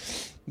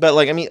 But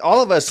like, I mean,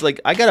 all of us, like,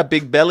 I got a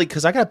big belly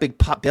because I got a big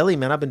pot belly,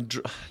 man. I've been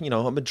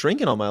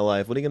drinking all my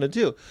life. What are you gonna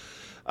do?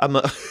 I'm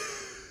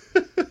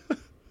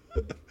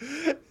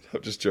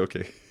just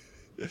joking.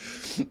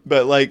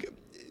 But like,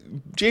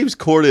 James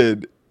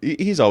Corden,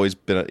 he's always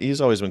been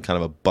kind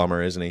of a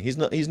bummer, isn't he?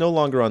 He's no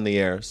longer on the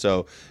air,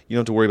 so you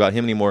don't have to worry about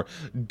him anymore.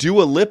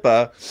 Dua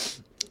Lipa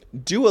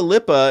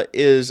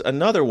is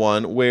another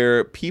one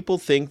where people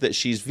think that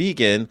she's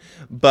vegan,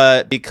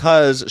 but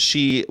because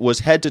she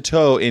was head to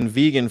toe in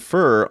vegan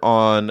fur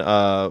on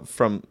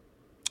from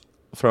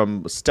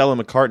Stella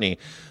McCartney,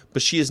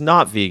 but she is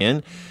not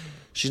vegan.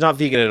 She's not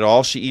vegan at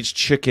all. She eats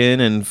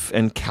chicken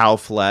and cow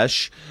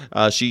flesh.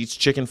 She eats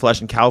chicken flesh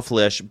and cow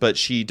flesh, but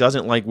she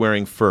doesn't like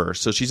wearing fur.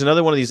 So she's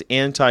another one of these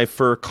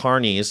anti-fur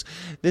carnies.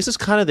 This is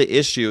kind of the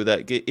issue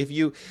that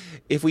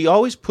if we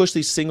always push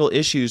these single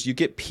issues, you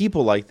get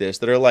people like this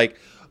that are like,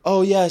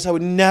 oh yes, I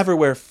would never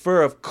wear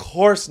fur. Of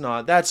course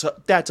not. That's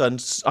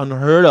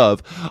unheard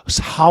of.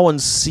 How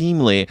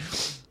unseemly.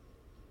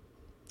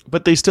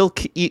 But they still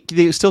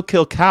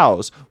kill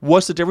cows.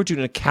 What's the difference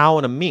between a cow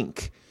and a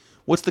mink?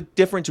 What's the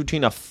difference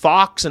between a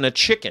fox and a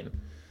chicken?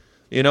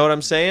 You know what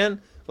I'm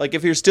saying? Like,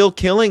 if you're still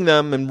killing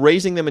them and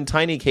raising them in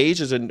tiny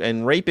cages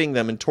and raping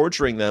them and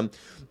torturing them,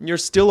 you're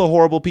still a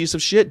horrible piece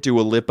of shit,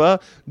 Dua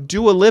Lipa.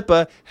 Dua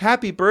Lipa,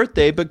 happy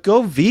birthday, but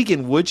go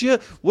vegan, would you?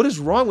 What is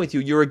wrong with you?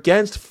 You're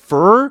against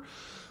fur?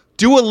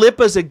 Dua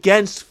Lipa's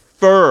against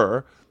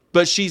fur,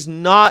 but she's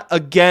not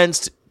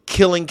against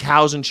killing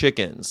cows and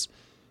chickens.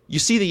 You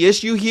see the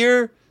issue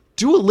here?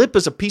 Dua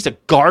Lipa's a piece of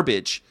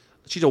garbage.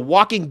 She's a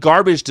walking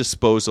garbage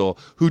disposal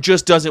who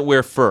just doesn't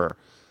wear fur.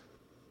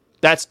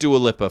 That's Dua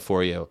Lipa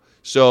for you.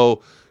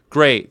 So,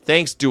 great.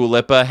 Thanks, Dua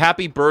Lipa.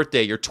 Happy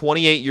birthday. You're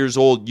 28 years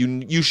old.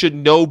 You should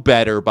know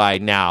better by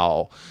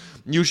now.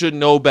 You should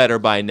know better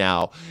by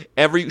now.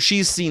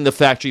 She's seen the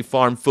factory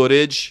farm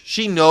footage.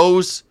 She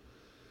knows.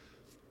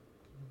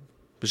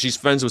 But she's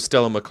friends with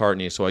Stella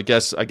McCartney, so I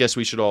guess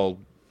we should all,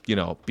 you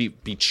know, be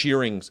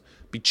cheering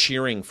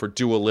for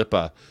Dua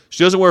Lipa.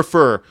 She doesn't wear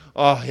fur.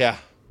 Oh, yeah.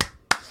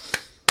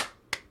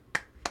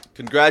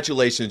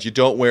 Congratulations, you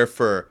don't wear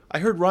fur. I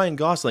heard Ryan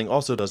Gosling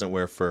also doesn't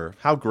wear fur.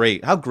 How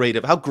great. How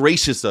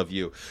gracious of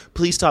you.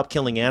 Please stop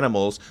killing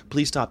animals.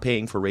 Please stop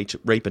paying for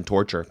rape and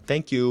torture.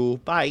 Thank you.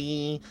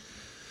 Bye.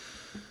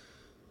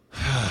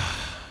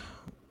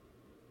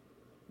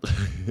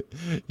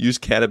 Use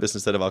cannabis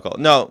instead of alcohol.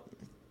 No,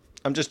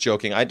 I'm just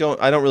joking. I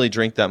don't really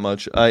drink that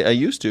much. I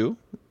used to.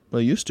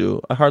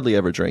 I hardly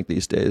ever drink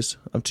these days.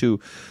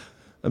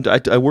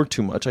 I work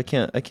too much. I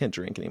can't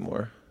drink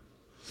anymore.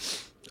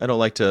 I don't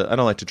like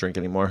to drink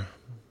anymore.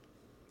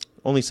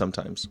 Only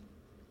sometimes.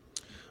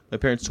 My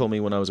parents told me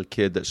when I was a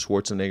kid that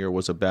Schwarzenegger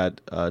was a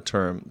bad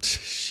term.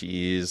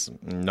 Jeez,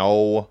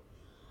 no.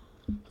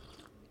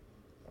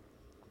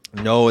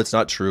 No, it's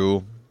not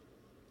true.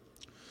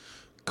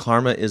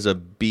 Karma is a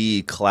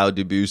B, Claude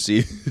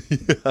Debussy.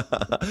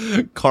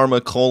 Karma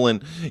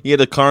colon. He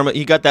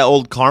got that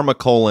old karma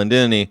colon,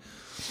 didn't he?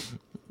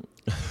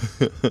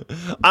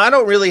 I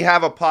don't really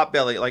have a pot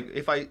belly. Like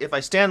if I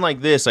stand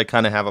like this, I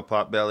kind of have a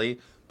pot belly.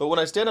 But when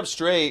I stand up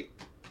straight,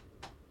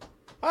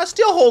 I'm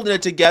still holding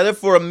it together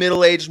for a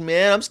middle-aged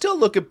man. I'm still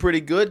looking pretty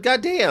good.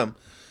 Goddamn.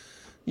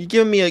 You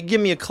give me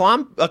a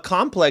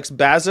complex,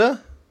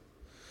 Baza.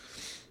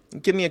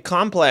 Give me a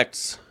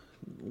complex.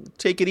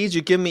 Take it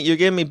easy. You're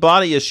giving me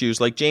body issues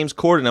like James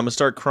Corden. I'm gonna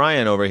start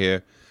crying over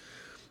here.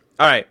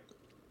 All right.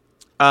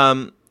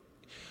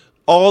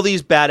 all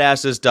these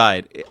badasses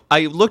died.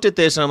 I looked at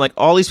this and I'm like,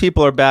 all these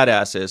people are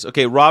badasses.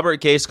 Okay, Robert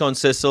Giscard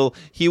d'Estaing,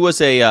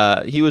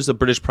 he was the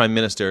British Prime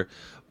Minister.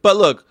 But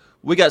look,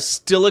 we got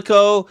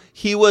Stilicho.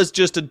 He was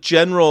just a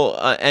general,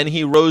 and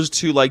he rose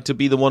to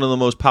be one of the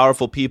most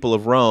powerful people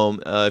of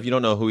Rome. If you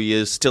don't know who he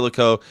is,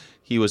 Stilicho.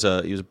 He was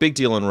a big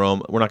deal in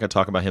Rome. We're not going to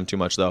talk about him too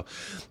much though.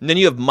 And then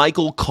you have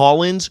Michael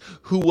Collins,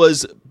 who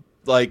was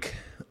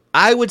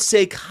I would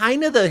say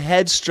kind of the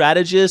head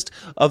strategist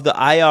of the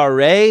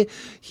IRA.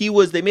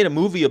 They made a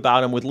movie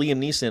about him with Liam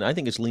Neeson. I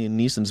think it's Liam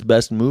Neeson's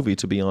best movie,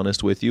 to be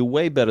honest with you.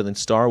 Way better than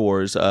Star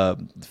Wars,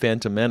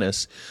 Phantom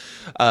Menace.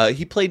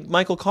 He played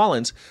Michael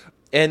Collins,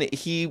 and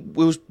it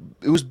was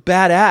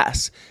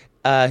badass.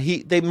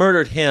 They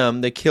murdered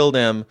him. They killed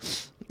him.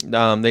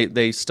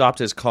 They stopped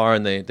his car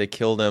and they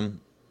killed him.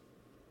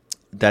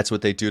 That's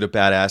what they do to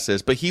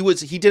badasses. But he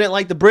didn't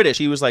like the British.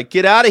 He was like,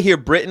 get out of here,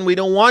 Britain. We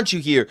don't want you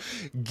here.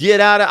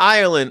 Get out of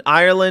Ireland.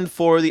 Ireland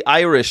for the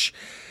Irish.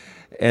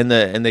 And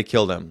they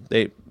killed him.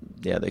 They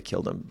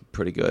killed him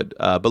pretty good.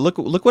 But look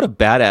what a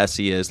badass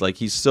he is. Like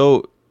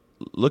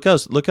look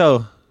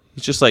how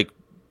he's just like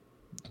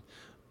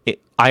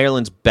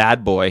Ireland's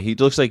bad boy. He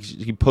looks like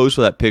he posed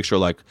for that picture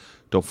like,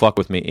 don't fuck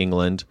with me,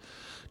 England.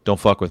 Don't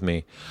fuck with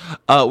me.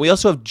 We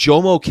also have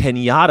Jomo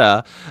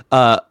Kenyatta.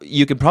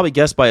 You can probably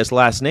guess by his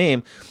last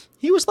name.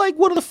 He was like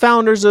one of the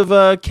founders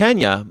of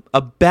Kenya,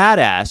 a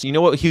badass. You know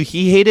what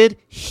he hated?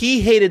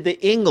 He hated the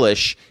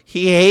English.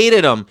 He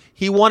hated them.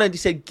 He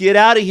said, get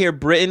out of here,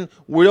 Britain.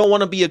 We don't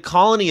want to be a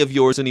colony of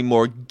yours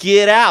anymore.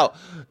 Get out.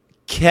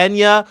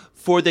 Kenya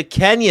for the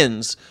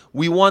Kenyans.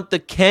 We want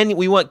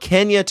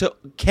Kenyans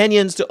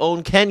to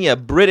own Kenya.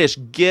 British,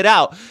 get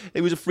out. He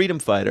was a freedom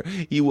fighter.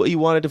 He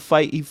wanted to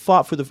fight. He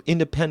fought for the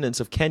independence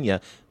of Kenya,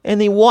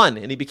 and he won.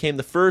 And he became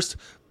the first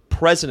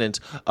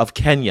president of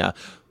Kenya.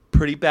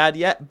 Pretty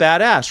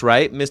badass,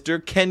 right? Mr.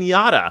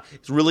 Kenyatta.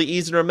 It's really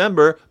easy to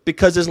remember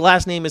because his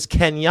last name is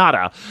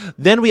Kenyatta.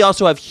 Then we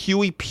also have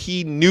Huey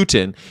P.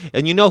 Newton,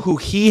 and you know who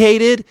he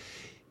hated?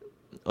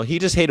 Oh, he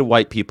just hated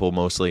white people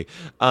mostly.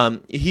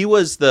 He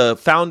was the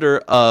founder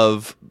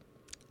of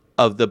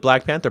the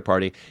Black Panther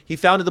Party. He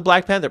founded the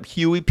Black Panther.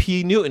 Huey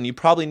P. Newton. You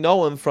probably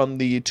know him from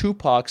the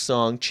Tupac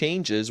song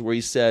 "Changes," where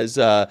he says,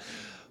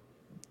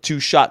 2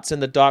 shots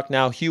in the dark,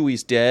 now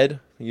Huey's dead.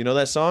 You know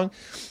that song?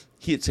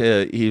 He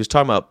was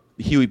talking about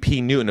Huey P.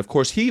 Newton. Of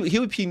course,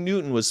 Huey P.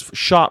 Newton was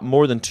shot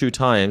more than 2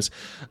 times.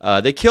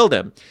 They killed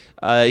him.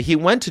 He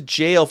went to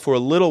jail for a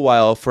little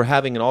while for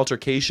having an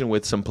altercation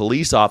with some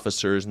police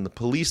officers, and the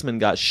policeman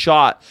got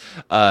shot.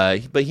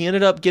 But he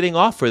ended up getting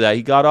off for that.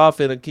 He got off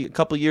in a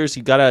couple of years.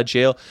 He got out of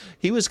jail.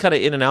 He was kind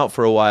of in and out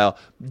for a while.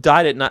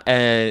 Died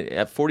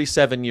at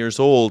 47 years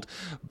old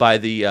by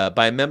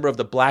a member of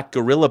the Black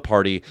Guerrilla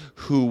Party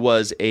who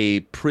was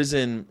a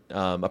prison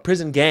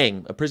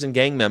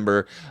gang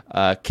member.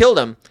 Killed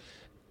him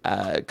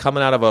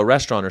coming out of a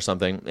restaurant or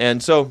something,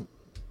 and so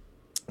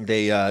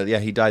he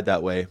died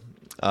that way.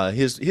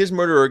 His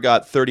murderer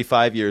got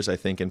 35 years, I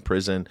think, in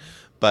prison.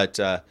 But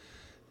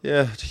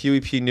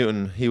Huey P.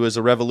 Newton, he was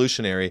a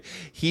revolutionary.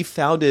 He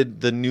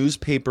founded the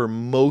newspaper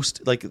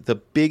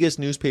the biggest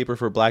newspaper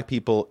for black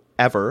people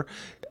ever.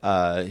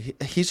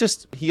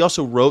 He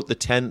also wrote the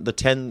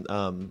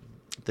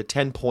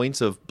 10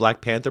 points of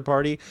Black Panther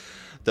Party.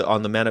 He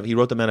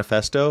wrote the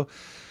manifesto.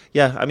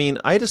 Yeah, I mean,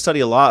 I had to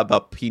study a lot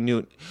about P.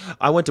 Newton.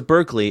 I went to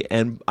Berkeley,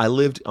 and I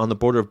lived on the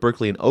border of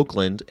Berkeley and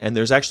Oakland, and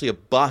there's actually a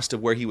bust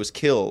of where he was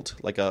killed,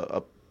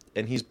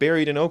 and he's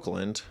buried in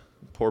Oakland.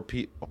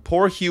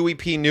 Poor Huey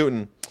P.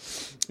 Newton.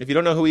 If you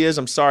don't know who he is,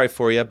 I'm sorry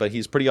for you, but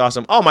he's pretty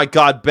awesome. Oh my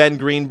God, Ben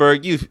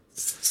Greenberg,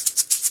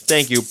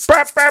 thank you.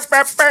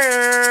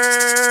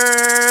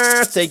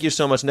 Thank you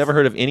so much. Never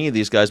heard of any of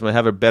these guys, but I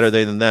have a better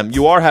day than them.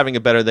 You are having a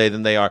better day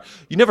than they are.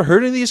 You never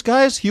heard of these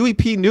guys? Huey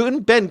P. Newton?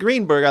 Ben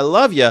Greenberg, I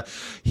love you.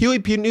 Huey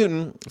P.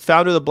 Newton,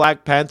 founder of the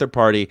Black Panther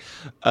Party.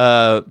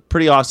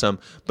 Pretty awesome.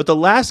 But the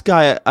last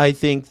guy I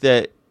think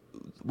that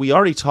we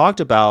already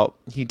talked about,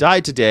 he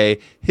died today.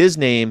 His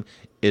name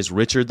is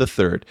Richard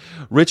III.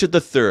 Richard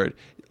III.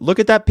 Look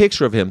at that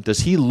picture of him. Does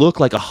he look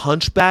like a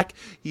hunchback?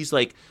 He's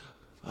like...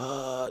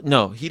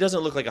 no, he doesn't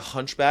look like a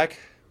hunchback.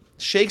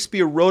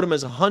 Shakespeare wrote him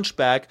as a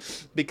hunchback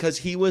because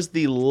he was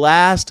the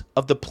last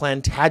of the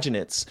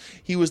Plantagenets.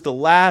 He was the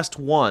last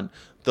one,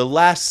 the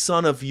last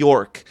son of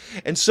York.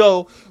 And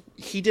so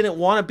he didn't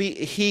want to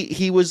be,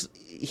 he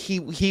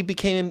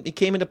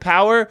came into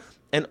power,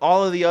 and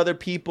all of the other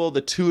people,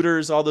 the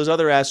Tudors, all those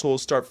other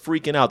assholes start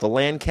freaking out. The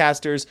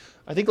Lancasters,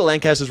 I think the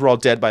Lancasters were all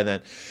dead by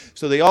then.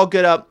 So they all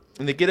get up.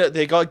 And they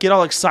get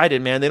all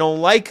excited, man. They don't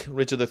like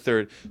Richard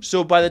III.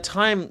 So by the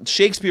time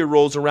Shakespeare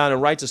rolls around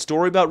and writes a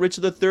story about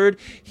Richard III,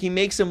 he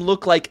makes him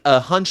look like a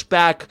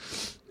hunchback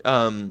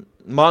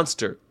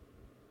monster.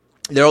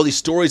 There are all these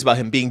stories about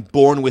him being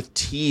born with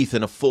teeth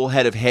and a full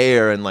head of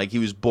hair, and like he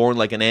was born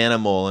like an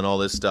animal and all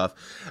this stuff.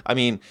 I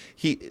mean,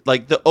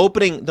 the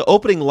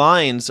opening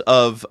lines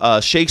of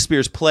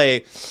Shakespeare's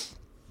play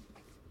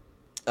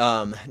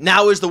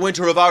Now is the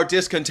winter of our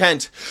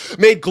discontent,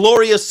 made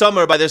glorious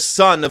summer by the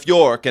sun of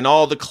York, and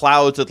all the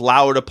clouds that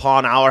lowered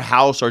upon our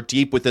house are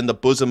deep within the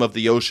bosom of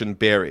the ocean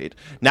buried.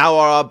 Now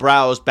are our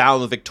brows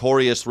bound with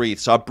victorious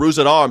wreaths, our bruised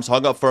arms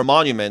hung up for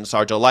monuments,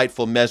 our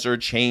delightful measure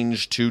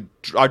changed to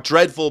our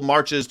dreadful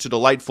marches to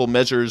delightful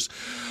measures,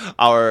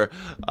 our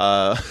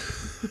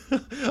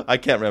I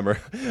can't remember,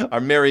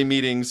 our merry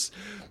meetings.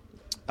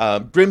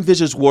 Grim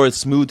Visage Worth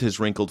smoothed his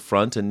wrinkled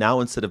front, and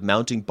now instead of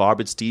mounting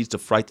barbed steeds to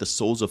fright the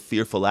souls of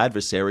fearful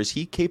adversaries,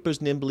 he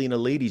capers nimbly in a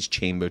lady's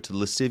chamber to the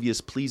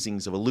lascivious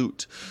pleasings of a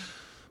lute.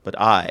 But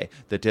I,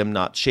 that am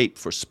not shaped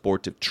for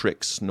sportive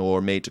tricks,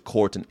 nor made to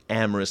court an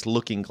amorous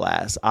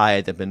looking-glass,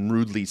 I that been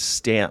rudely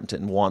stamped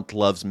and want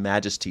love's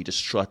majesty to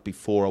strut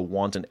before a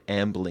wanton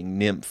ambling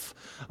nymph,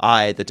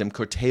 I that am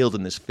curtailed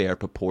in this fair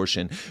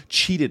proportion,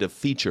 cheated of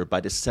feature by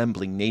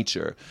dissembling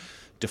nature,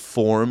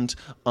 deformed,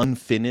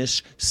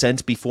 unfinished,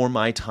 sent before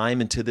my time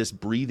into this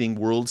breathing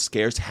world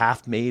scarce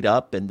half made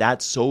up, and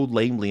that so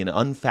lamely and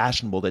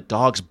unfashionable that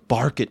dogs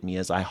bark at me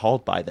as I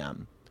halt by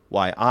them.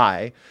 Why,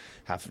 I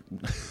have...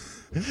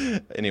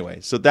 Anyway,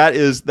 so that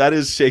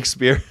is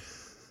Shakespeare.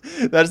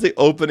 That is the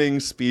opening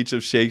speech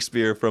of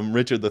Shakespeare from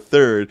Richard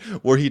III,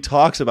 where he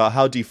talks about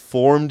how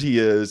deformed he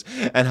is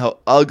and how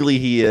ugly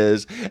he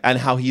is and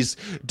how he's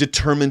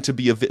determined to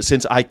be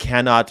since I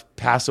cannot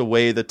pass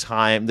away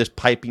this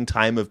piping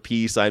time of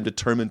peace, I am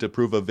determined to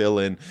prove a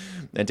villain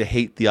and to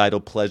hate the idle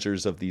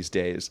pleasures of these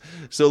days.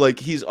 So like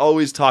he's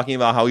always talking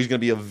about how he's going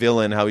to be a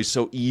villain, how he's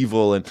so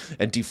evil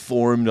and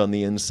deformed on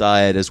the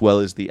inside as well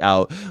as the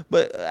out.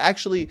 But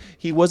actually,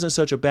 he wasn't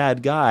such a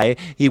bad guy.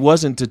 He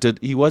wasn't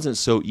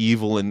so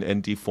evil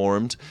and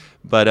deformed.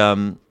 But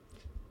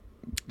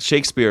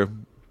Shakespeare,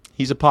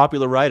 he's a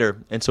popular writer,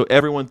 and so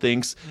everyone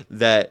thinks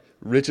that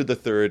Richard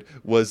III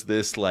was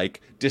this like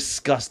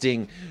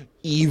disgusting,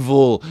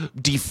 evil,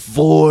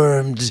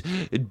 deformed,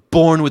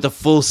 born with a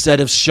full set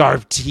of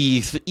sharp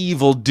teeth,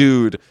 evil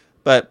dude.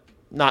 But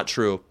not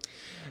true.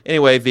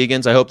 Anyway,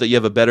 vegans, I hope that you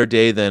have a better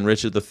day than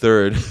Richard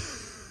III.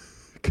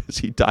 Because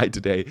he died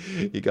today.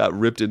 He got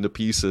ripped into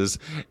pieces.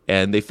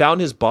 And they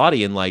found his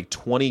body in like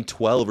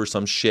 2012 or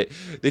some shit.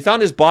 They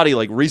found his body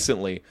like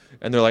recently.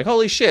 And they're like,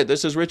 holy shit,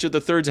 this is Richard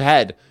III's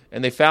head.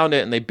 And they found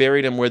it and they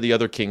buried him where the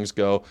other kings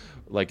go.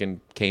 Like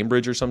in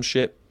Cambridge or some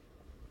shit.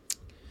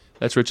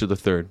 That's Richard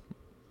III.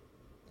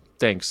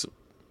 Thanks.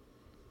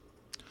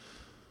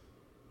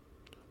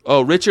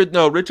 Oh, Richard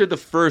I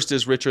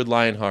is Richard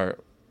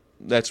Lionheart.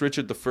 That's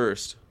Richard I.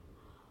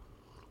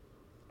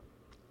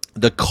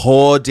 The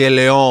Coeur de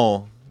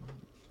Lion.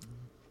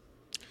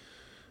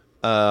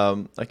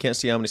 I can't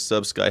see how many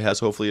subs Sky has.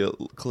 Hopefully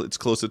it's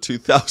close to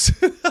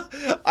 2,000.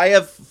 I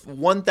have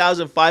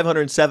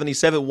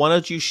 1,577. Why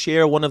don't you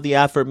share one of the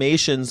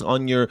affirmations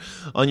on your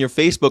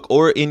Facebook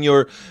or in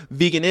your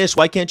Veganish?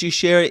 Why can't you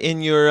share it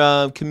in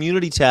your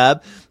community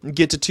tab and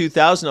get to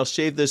 2,000? I'll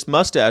shave this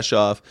mustache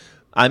off.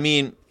 I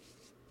mean,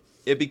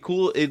 it'd be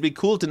cool. It'd be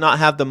cool to not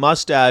have the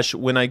mustache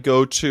when I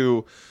go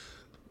to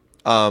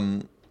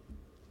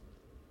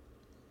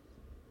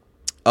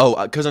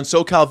because on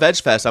SoCal Veg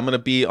Fest, I'm going to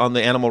be on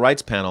the animal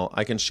rights panel.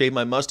 I can shave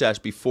my mustache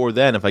before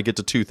then if I get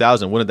to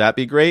 2,000. Wouldn't that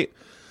be great?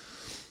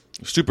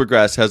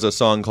 Supergrass has a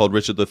song called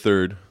Richard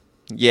III.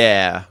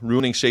 Yeah,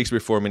 ruining Shakespeare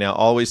for me now.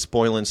 Always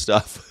spoiling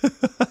stuff.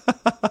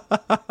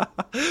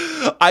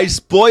 I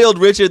spoiled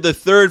Richard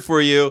III for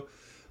you.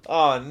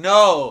 Oh,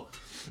 no.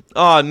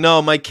 Oh,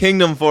 no, my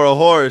kingdom for a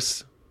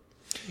horse.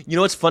 You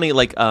know what's funny?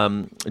 Like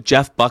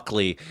Jeff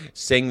Buckley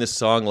sang this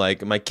song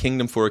like "My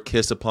Kingdom for a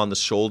Kiss Upon the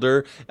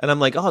Shoulder," and I'm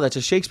like, "Oh, that's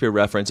a Shakespeare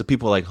reference." And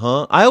people are like,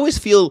 "Huh?" I always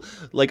feel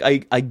like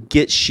I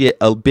get shit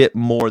a bit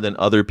more than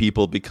other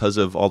people because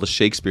of all the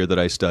Shakespeare that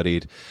I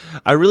studied.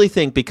 I really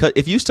think because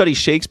if you study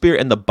Shakespeare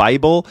and the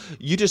Bible,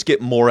 you just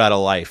get more out of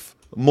life.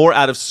 More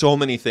out of so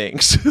many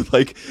things.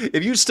 Like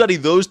if you study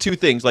those two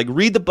things, like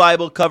read the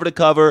Bible cover to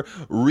cover,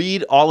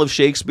 read all of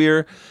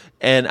Shakespeare,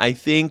 and I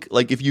think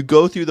like if you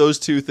go through those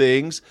two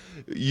things,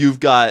 you've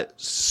got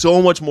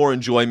so much more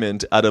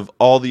enjoyment out of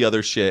all the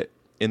other shit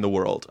in the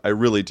world. I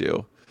really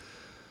do.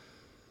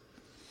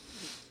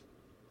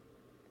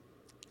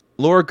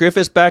 Laura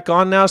Griffith's back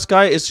on now,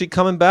 Sky. Is she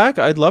coming back?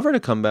 I'd love her to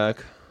come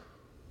back.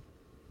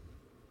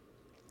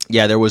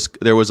 Yeah, there was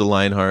a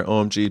Lionheart.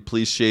 OMG,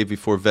 please shave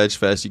before Veg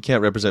Fest. You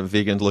can't represent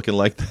vegans looking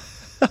like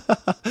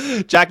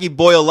that. Jackie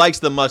Boyle likes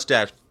the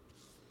mustache.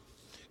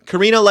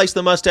 Karina likes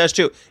the mustache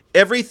too.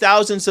 Every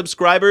 1,000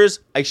 subscribers,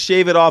 I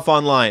shave it off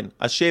online.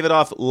 I shave it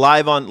off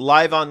live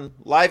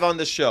on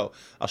this show.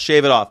 I'll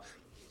shave it off.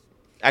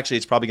 Actually,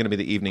 it's probably going to be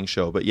the evening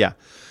show, but yeah.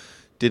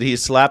 Did he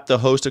slap the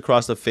host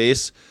across the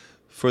face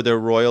for their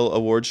Royal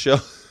Awards show?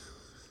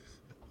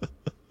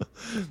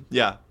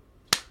 Yeah.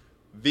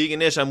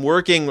 Veganish,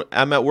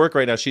 I'm at work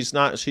right now.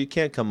 She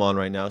can't come on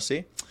right now,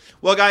 see?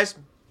 Well, guys,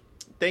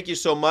 thank you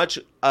so much.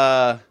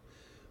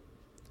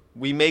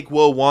 We make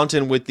woe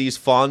wanton with these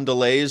fond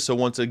delays, so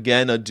once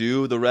again,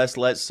 adieu, the rest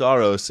let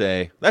sorrow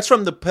say. That's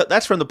from the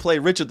play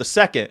Richard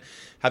II.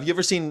 Have you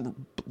ever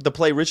seen the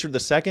play Richard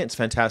II? It's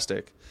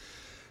fantastic.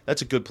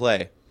 That's a good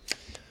play.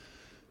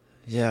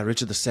 Yeah,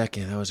 Richard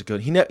II. That was a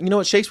good. You know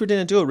what? Shakespeare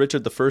didn't do a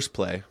Richard the First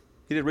play.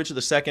 He did Richard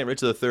II,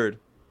 Richard the Third.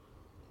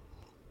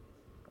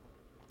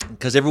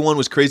 Because everyone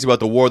was crazy about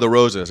the War of the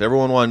Roses.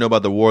 Everyone wanted to know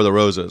about the War of the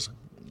Roses.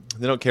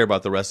 They don't care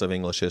about the rest of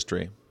English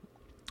history.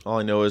 All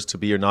I know is to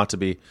be or not to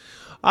be.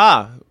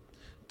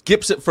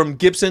 Gibson from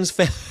Gibson's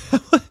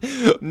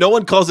family. No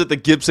one calls it the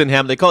Gibson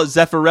Hamlet. They call it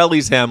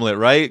Zeffirelli's Hamlet,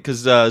 right?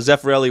 Because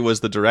Zeffirelli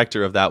was the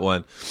director of that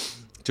one.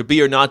 To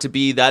be or not to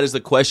be, that is the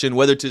question,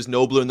 whether 'tis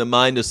nobler in the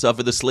mind to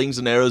suffer the slings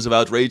and arrows of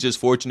outrageous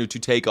fortune, or to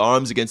take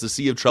arms against the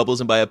sea of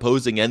troubles, and by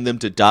opposing end them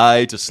to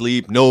die, to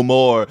sleep no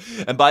more.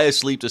 And by a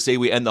sleep to say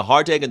we end the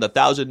heartache and the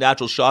thousand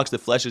natural shocks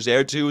that flesh is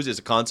heir to, is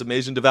a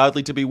consummation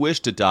devoutly to be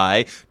wished. To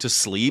die, to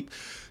sleep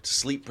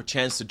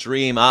perchance to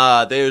dream.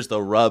 There's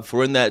the rub.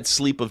 For in that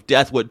sleep of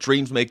death, what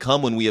dreams may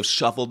come when we have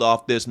shuffled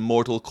off this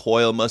mortal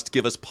coil must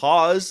give us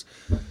pause.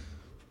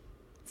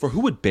 For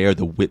who would bear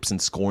the whips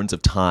and scorns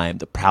of time,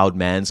 the proud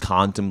man's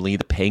contumely,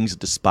 the pangs of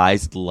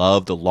despised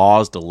love, the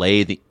law's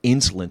delay, the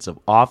insolence of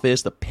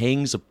office, the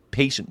pangs of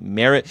patient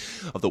merit,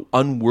 of the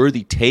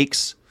unworthy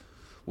takes,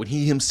 when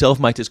he himself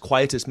might his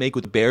quietus make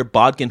with bare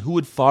bodkin? Who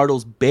would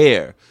fardels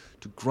bear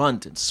to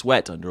grunt and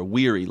sweat under a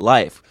weary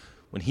life,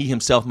 when he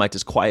himself might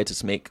his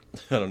quietus make?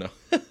 I don't know.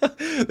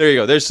 There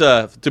you go. There's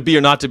to be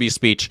or not to be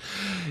speech.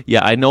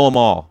 Yeah, I know them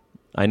all.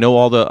 I know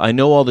all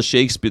the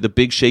Shakespeare, the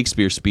big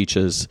Shakespeare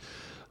speeches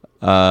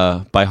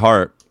by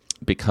heart,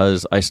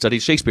 because I studied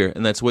Shakespeare,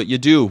 and that's what you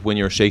do when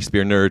you're a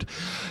Shakespeare nerd.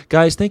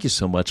 Guys, thank you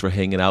so much for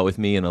hanging out with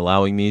me and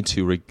allowing me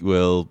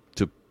to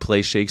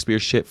play Shakespeare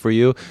shit for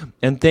you.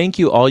 And thank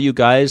you all you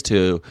guys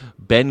to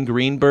Ben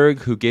Greenberg,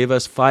 who gave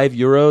us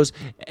 €5,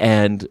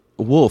 and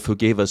Wolf, who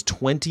gave us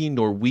 20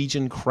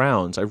 Norwegian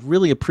crowns. I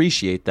really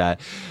appreciate that.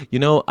 You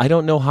know, I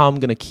don't know how I'm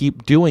going to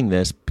keep doing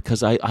this,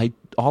 because I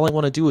all I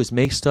want to do is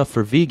make stuff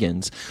for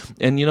vegans.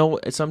 And, you know,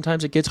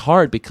 sometimes it gets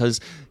hard because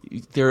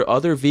there are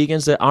other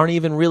vegans that aren't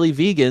even really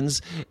vegans.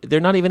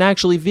 They're not even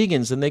actually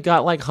vegans, and they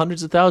got like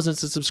hundreds of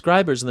thousands of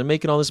subscribers, and they're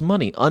making all this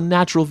money.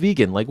 Unnatural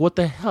vegan. Like, what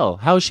the hell?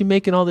 How is she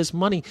making all this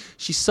money?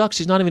 She sucks.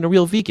 She's not even a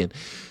real vegan.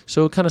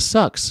 So it kind of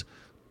sucks.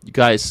 You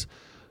guys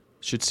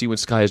should see when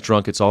Sky is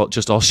drunk. It's all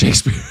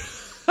Shakespeare.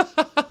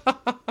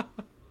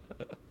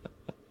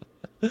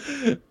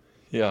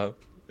 Yeah.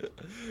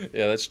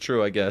 Yeah, that's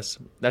true, I guess.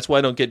 That's why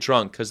I don't get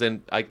drunk, because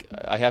then I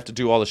have to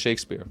do all the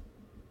Shakespeare.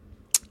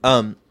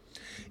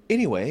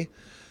 Anyway,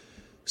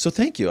 so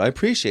thank you. I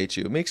appreciate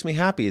you. It makes me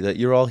happy that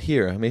you're all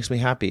here. It makes me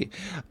happy.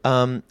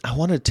 I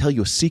want to tell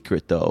you a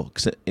secret, though,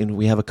 and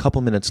we have a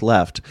couple minutes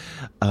left.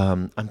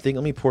 Let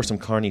me pour some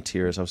Carney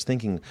tears. I was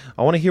thinking,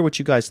 I want to hear what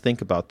you guys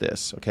think about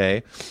this,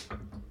 okay?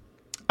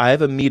 I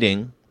have a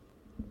meeting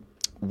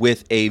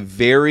with a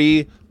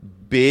very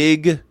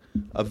big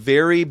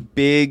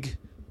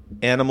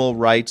animal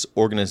rights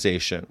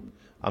organization.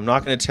 I'm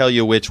not going to tell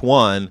you which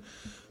one,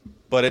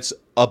 but it's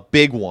a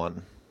big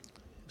one.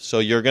 So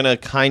you're going to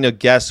kind of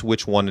guess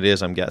which one it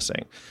is, I'm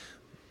guessing.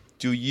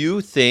 Do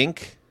you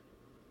think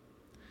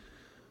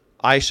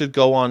I should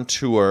go on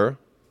tour?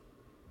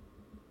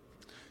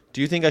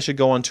 Do you think I should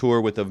go on tour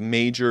with a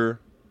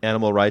major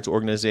animal rights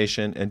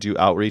organization and do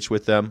outreach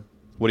with them?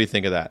 What do you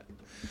think of that?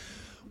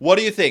 What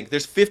do you think?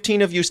 There's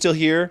 15 of you still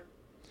here.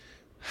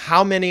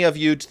 How many of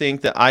you think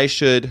that I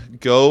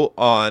should go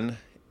on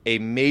a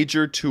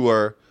major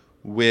tour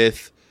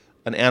with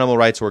an animal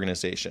rights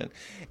organization?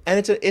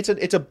 And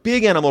it's a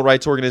big animal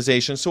rights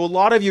organization, so a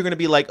lot of you are going to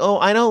be like, oh,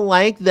 I don't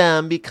like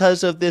them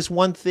because of this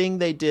one thing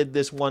they did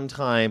this one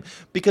time.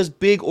 Because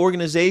big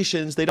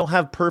organizations, they don't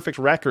have perfect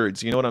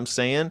records, you know what I'm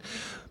saying?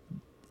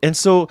 And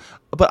so,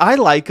 but I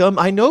like them.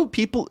 I know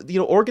people,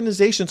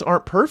 organizations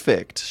aren't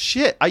perfect.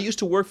 Shit, I used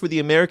to work for the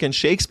American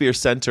Shakespeare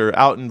Center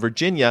out in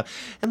Virginia,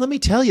 and let me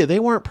tell you, they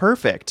weren't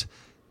perfect.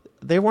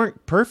 They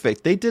weren't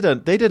perfect. They did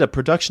a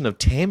production of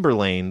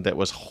Tamburlaine that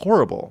was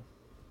horrible.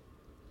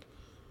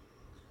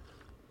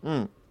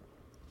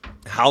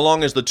 How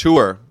long is the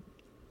tour?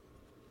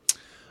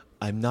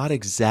 I'm not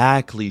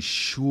exactly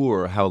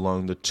sure how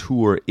long the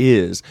tour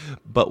is,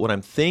 but what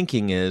I'm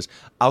thinking is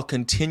I'll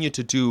continue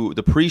to do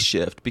the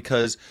pre-shift,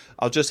 because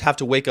I'll just have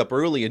to wake up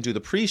early and do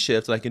the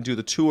pre-shift, and I can do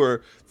the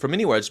tour from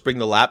anywhere. I just bring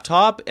the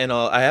laptop, and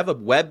I have a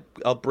web.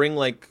 I'll bring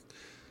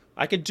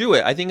I could do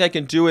it. I think I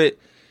can do it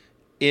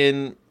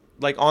in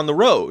on the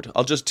road.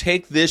 I'll just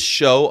take this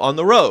show on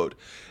the road,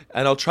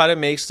 and I'll try to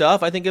make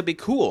stuff. I think it'd be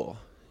cool.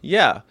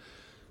 Yeah.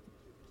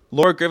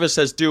 Laura Griffith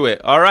says, do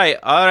it. All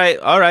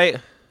right.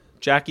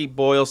 Jackie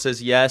Boyle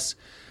says, yes.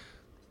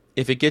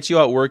 If it gets you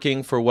out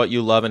working for what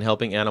you love and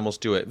helping animals,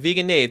 do it.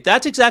 Vegan Nave,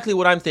 that's exactly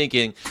what I'm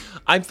thinking.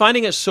 I'm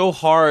finding it so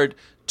hard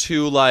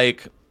to,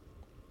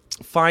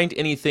 find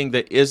anything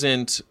that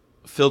isn't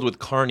filled with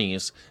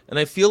carnies. And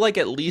I feel like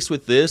at least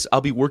with this,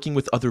 I'll be working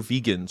with other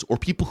vegans or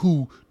people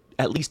who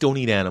at least don't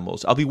eat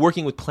animals. I'll be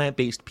working with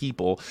plant-based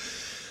people.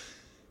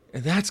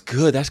 And that's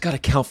good. That's got to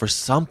count for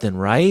something,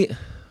 right?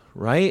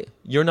 Right?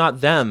 You're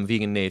not them,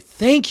 Vegan Nave.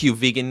 Thank you,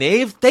 Vegan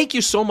Nave. Thank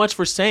you so much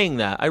for saying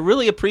that. I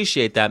really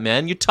appreciate that,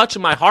 man. You're touching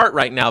my heart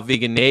right now,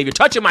 Vegan Nave. You're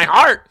touching my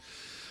heart.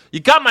 You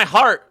got my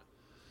heart.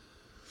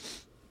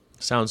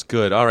 Sounds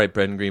good. All right,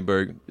 Brendan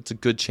Greenberg. It's a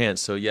good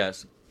chance, so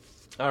yes.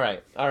 All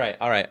right.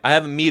 I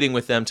have a meeting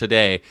with them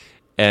today,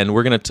 and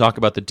we're going to talk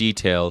about the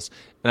details.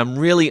 And I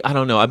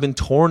don't know, I've been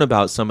torn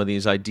about some of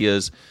these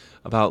ideas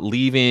about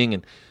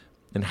leaving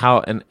and how,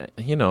 and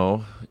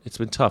it's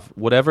been tough.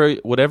 Whatever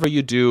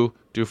you do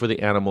for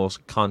the animals,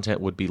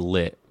 content would be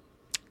lit.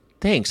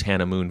 Thanks,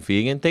 Hannah Moon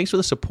Vegan. Thanks for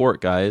the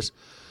support, guys.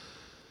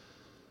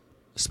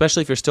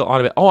 Especially if you're still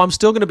on it. Oh, I'm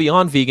still going to be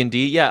on Vegan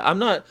D. Yeah, I'm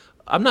not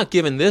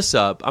giving this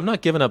up. I'm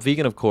not giving up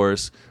vegan, of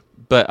course,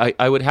 but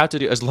I would have to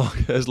do as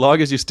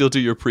long as you still do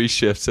your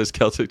pre-shift, says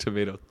Celtic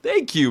Tomato.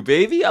 Thank you,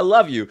 baby. I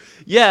love you.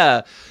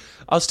 Yeah,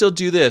 I'll still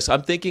do this.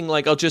 I'm thinking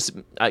like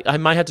I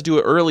might have to do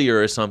it earlier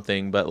or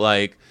something, but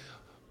like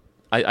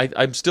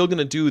I'm still going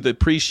to do the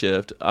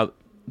pre-shift.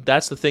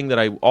 That's the thing that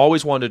I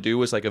always wanted to do,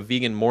 was like a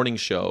vegan morning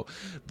show.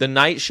 The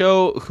night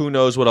show, who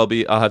knows what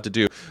I'll have to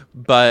do.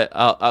 But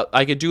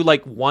I could do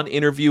like one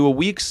interview a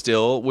week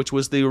still, which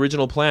was the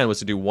original plan, was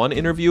to do one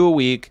interview a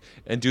week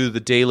and do the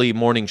daily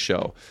morning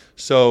show.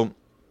 So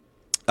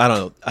I don't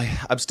know.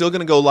 I'm still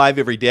going to go live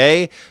every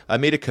day. I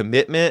made a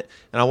commitment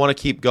and I want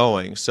to keep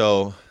going.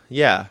 So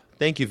yeah,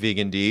 thank you,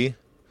 Vegan D.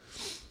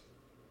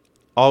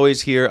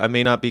 Always here. I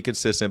may not be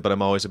consistent, but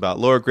I'm always about.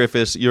 Laura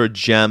Griffiths, you're a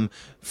gem.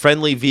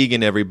 Friendly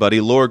Vegan, everybody.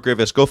 Laura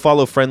Griffiths, go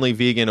follow Friendly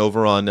Vegan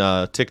over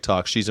on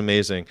TikTok. She's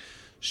amazing.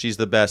 She's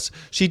the best.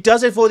 She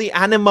does it for the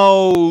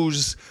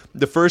animals.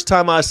 The first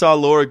time I saw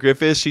Laura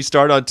Griffiths, she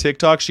started on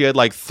TikTok. She had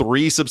like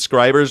 3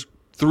 subscribers,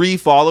 3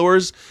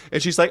 followers.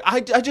 And she's like,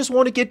 I just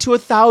want to get to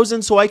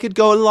 1,000 so I could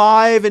go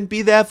live and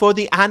be there for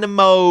the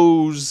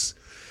animals.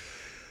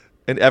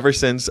 And ever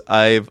since,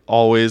 I've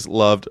always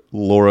loved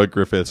Laura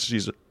Griffiths.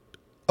 She's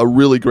a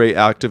really great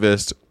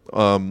activist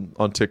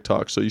on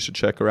TikTok, so you should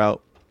check her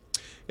out.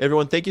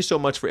 Everyone, thank you so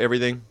much for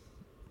everything.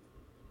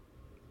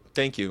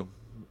 Thank you.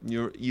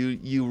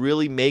 You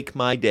really make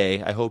my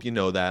day. I hope you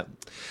know that,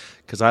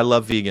 because I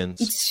love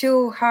vegans. It's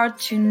so hard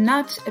to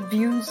not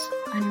abuse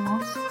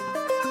animals.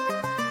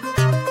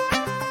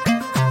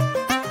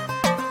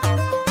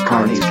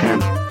 Carnies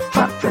can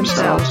fuck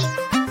themselves.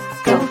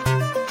 Go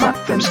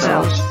fuck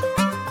themselves.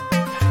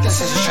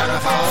 This is a show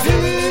of all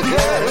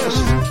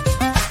vegans.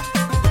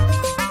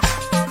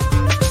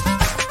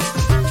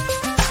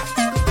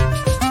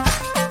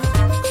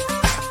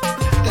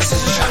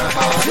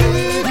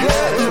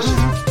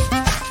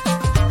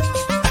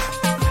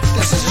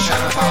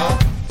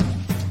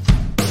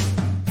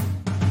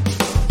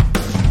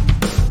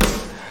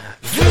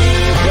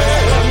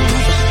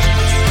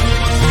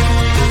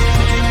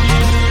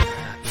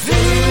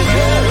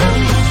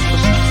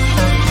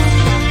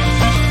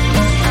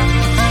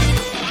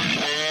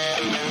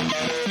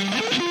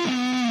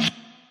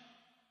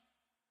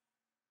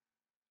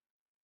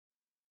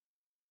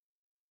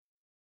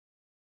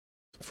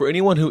 For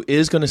anyone who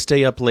is going to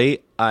stay up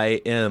late,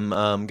 I am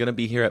going to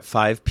be here at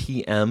 5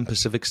 p.m.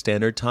 Pacific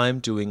Standard Time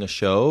doing a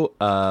show.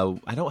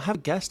 I don't have a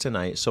guest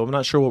tonight, so I'm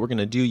not sure what we're going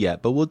to do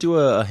yet, but we'll do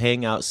a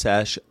hangout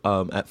sesh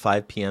at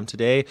 5 p.m.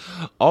 today.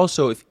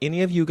 Also, if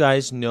any of you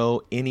guys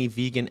know any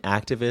vegan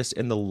activists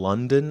in the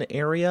London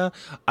area,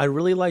 I'd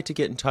really like to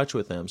get in touch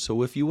with them.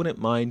 So if you wouldn't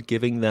mind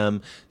giving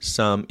them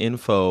some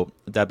info,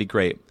 that'd be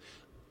great.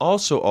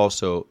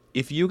 Also,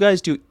 if you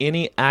guys do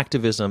any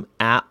activism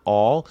at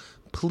all,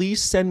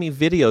 please send me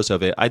videos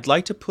of it. I'd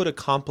like to put a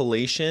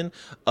compilation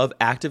of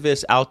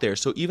activists out there.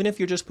 So even if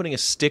you're just putting a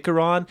sticker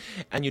on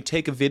and you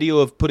take a video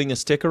of putting a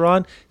sticker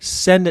on,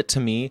 send it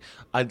to me.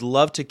 I'd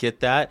love to get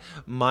that.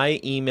 My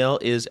email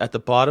is at the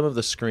bottom of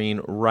the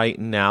screen right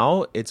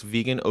now. It's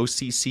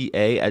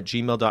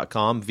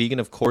veganocca@gmail.com. Vegan,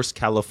 of course,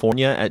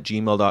 California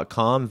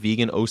 @gmail.com.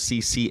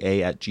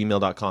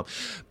 veganocca@gmail.com.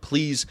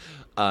 Please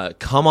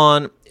come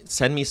on.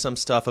 Send me some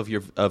stuff of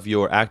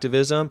your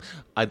activism.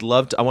 I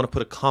want to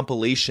put a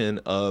compilation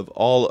of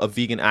all of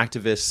vegan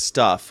activist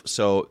stuff.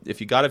 So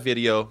if you got a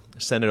video,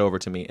 send it over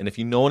to me. And if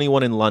you know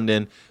anyone in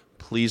London,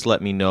 please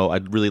let me know.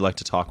 I'd really like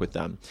to talk with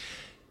them.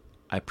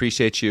 I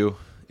appreciate you.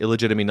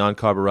 Illegitimate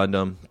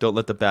non-carborundum. Don't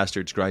let the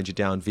bastards grind you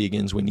down,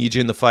 vegans. We need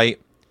you in the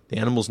fight. The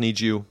animals need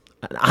you.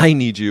 And I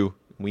need you.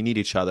 We need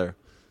each other.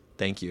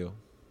 Thank you.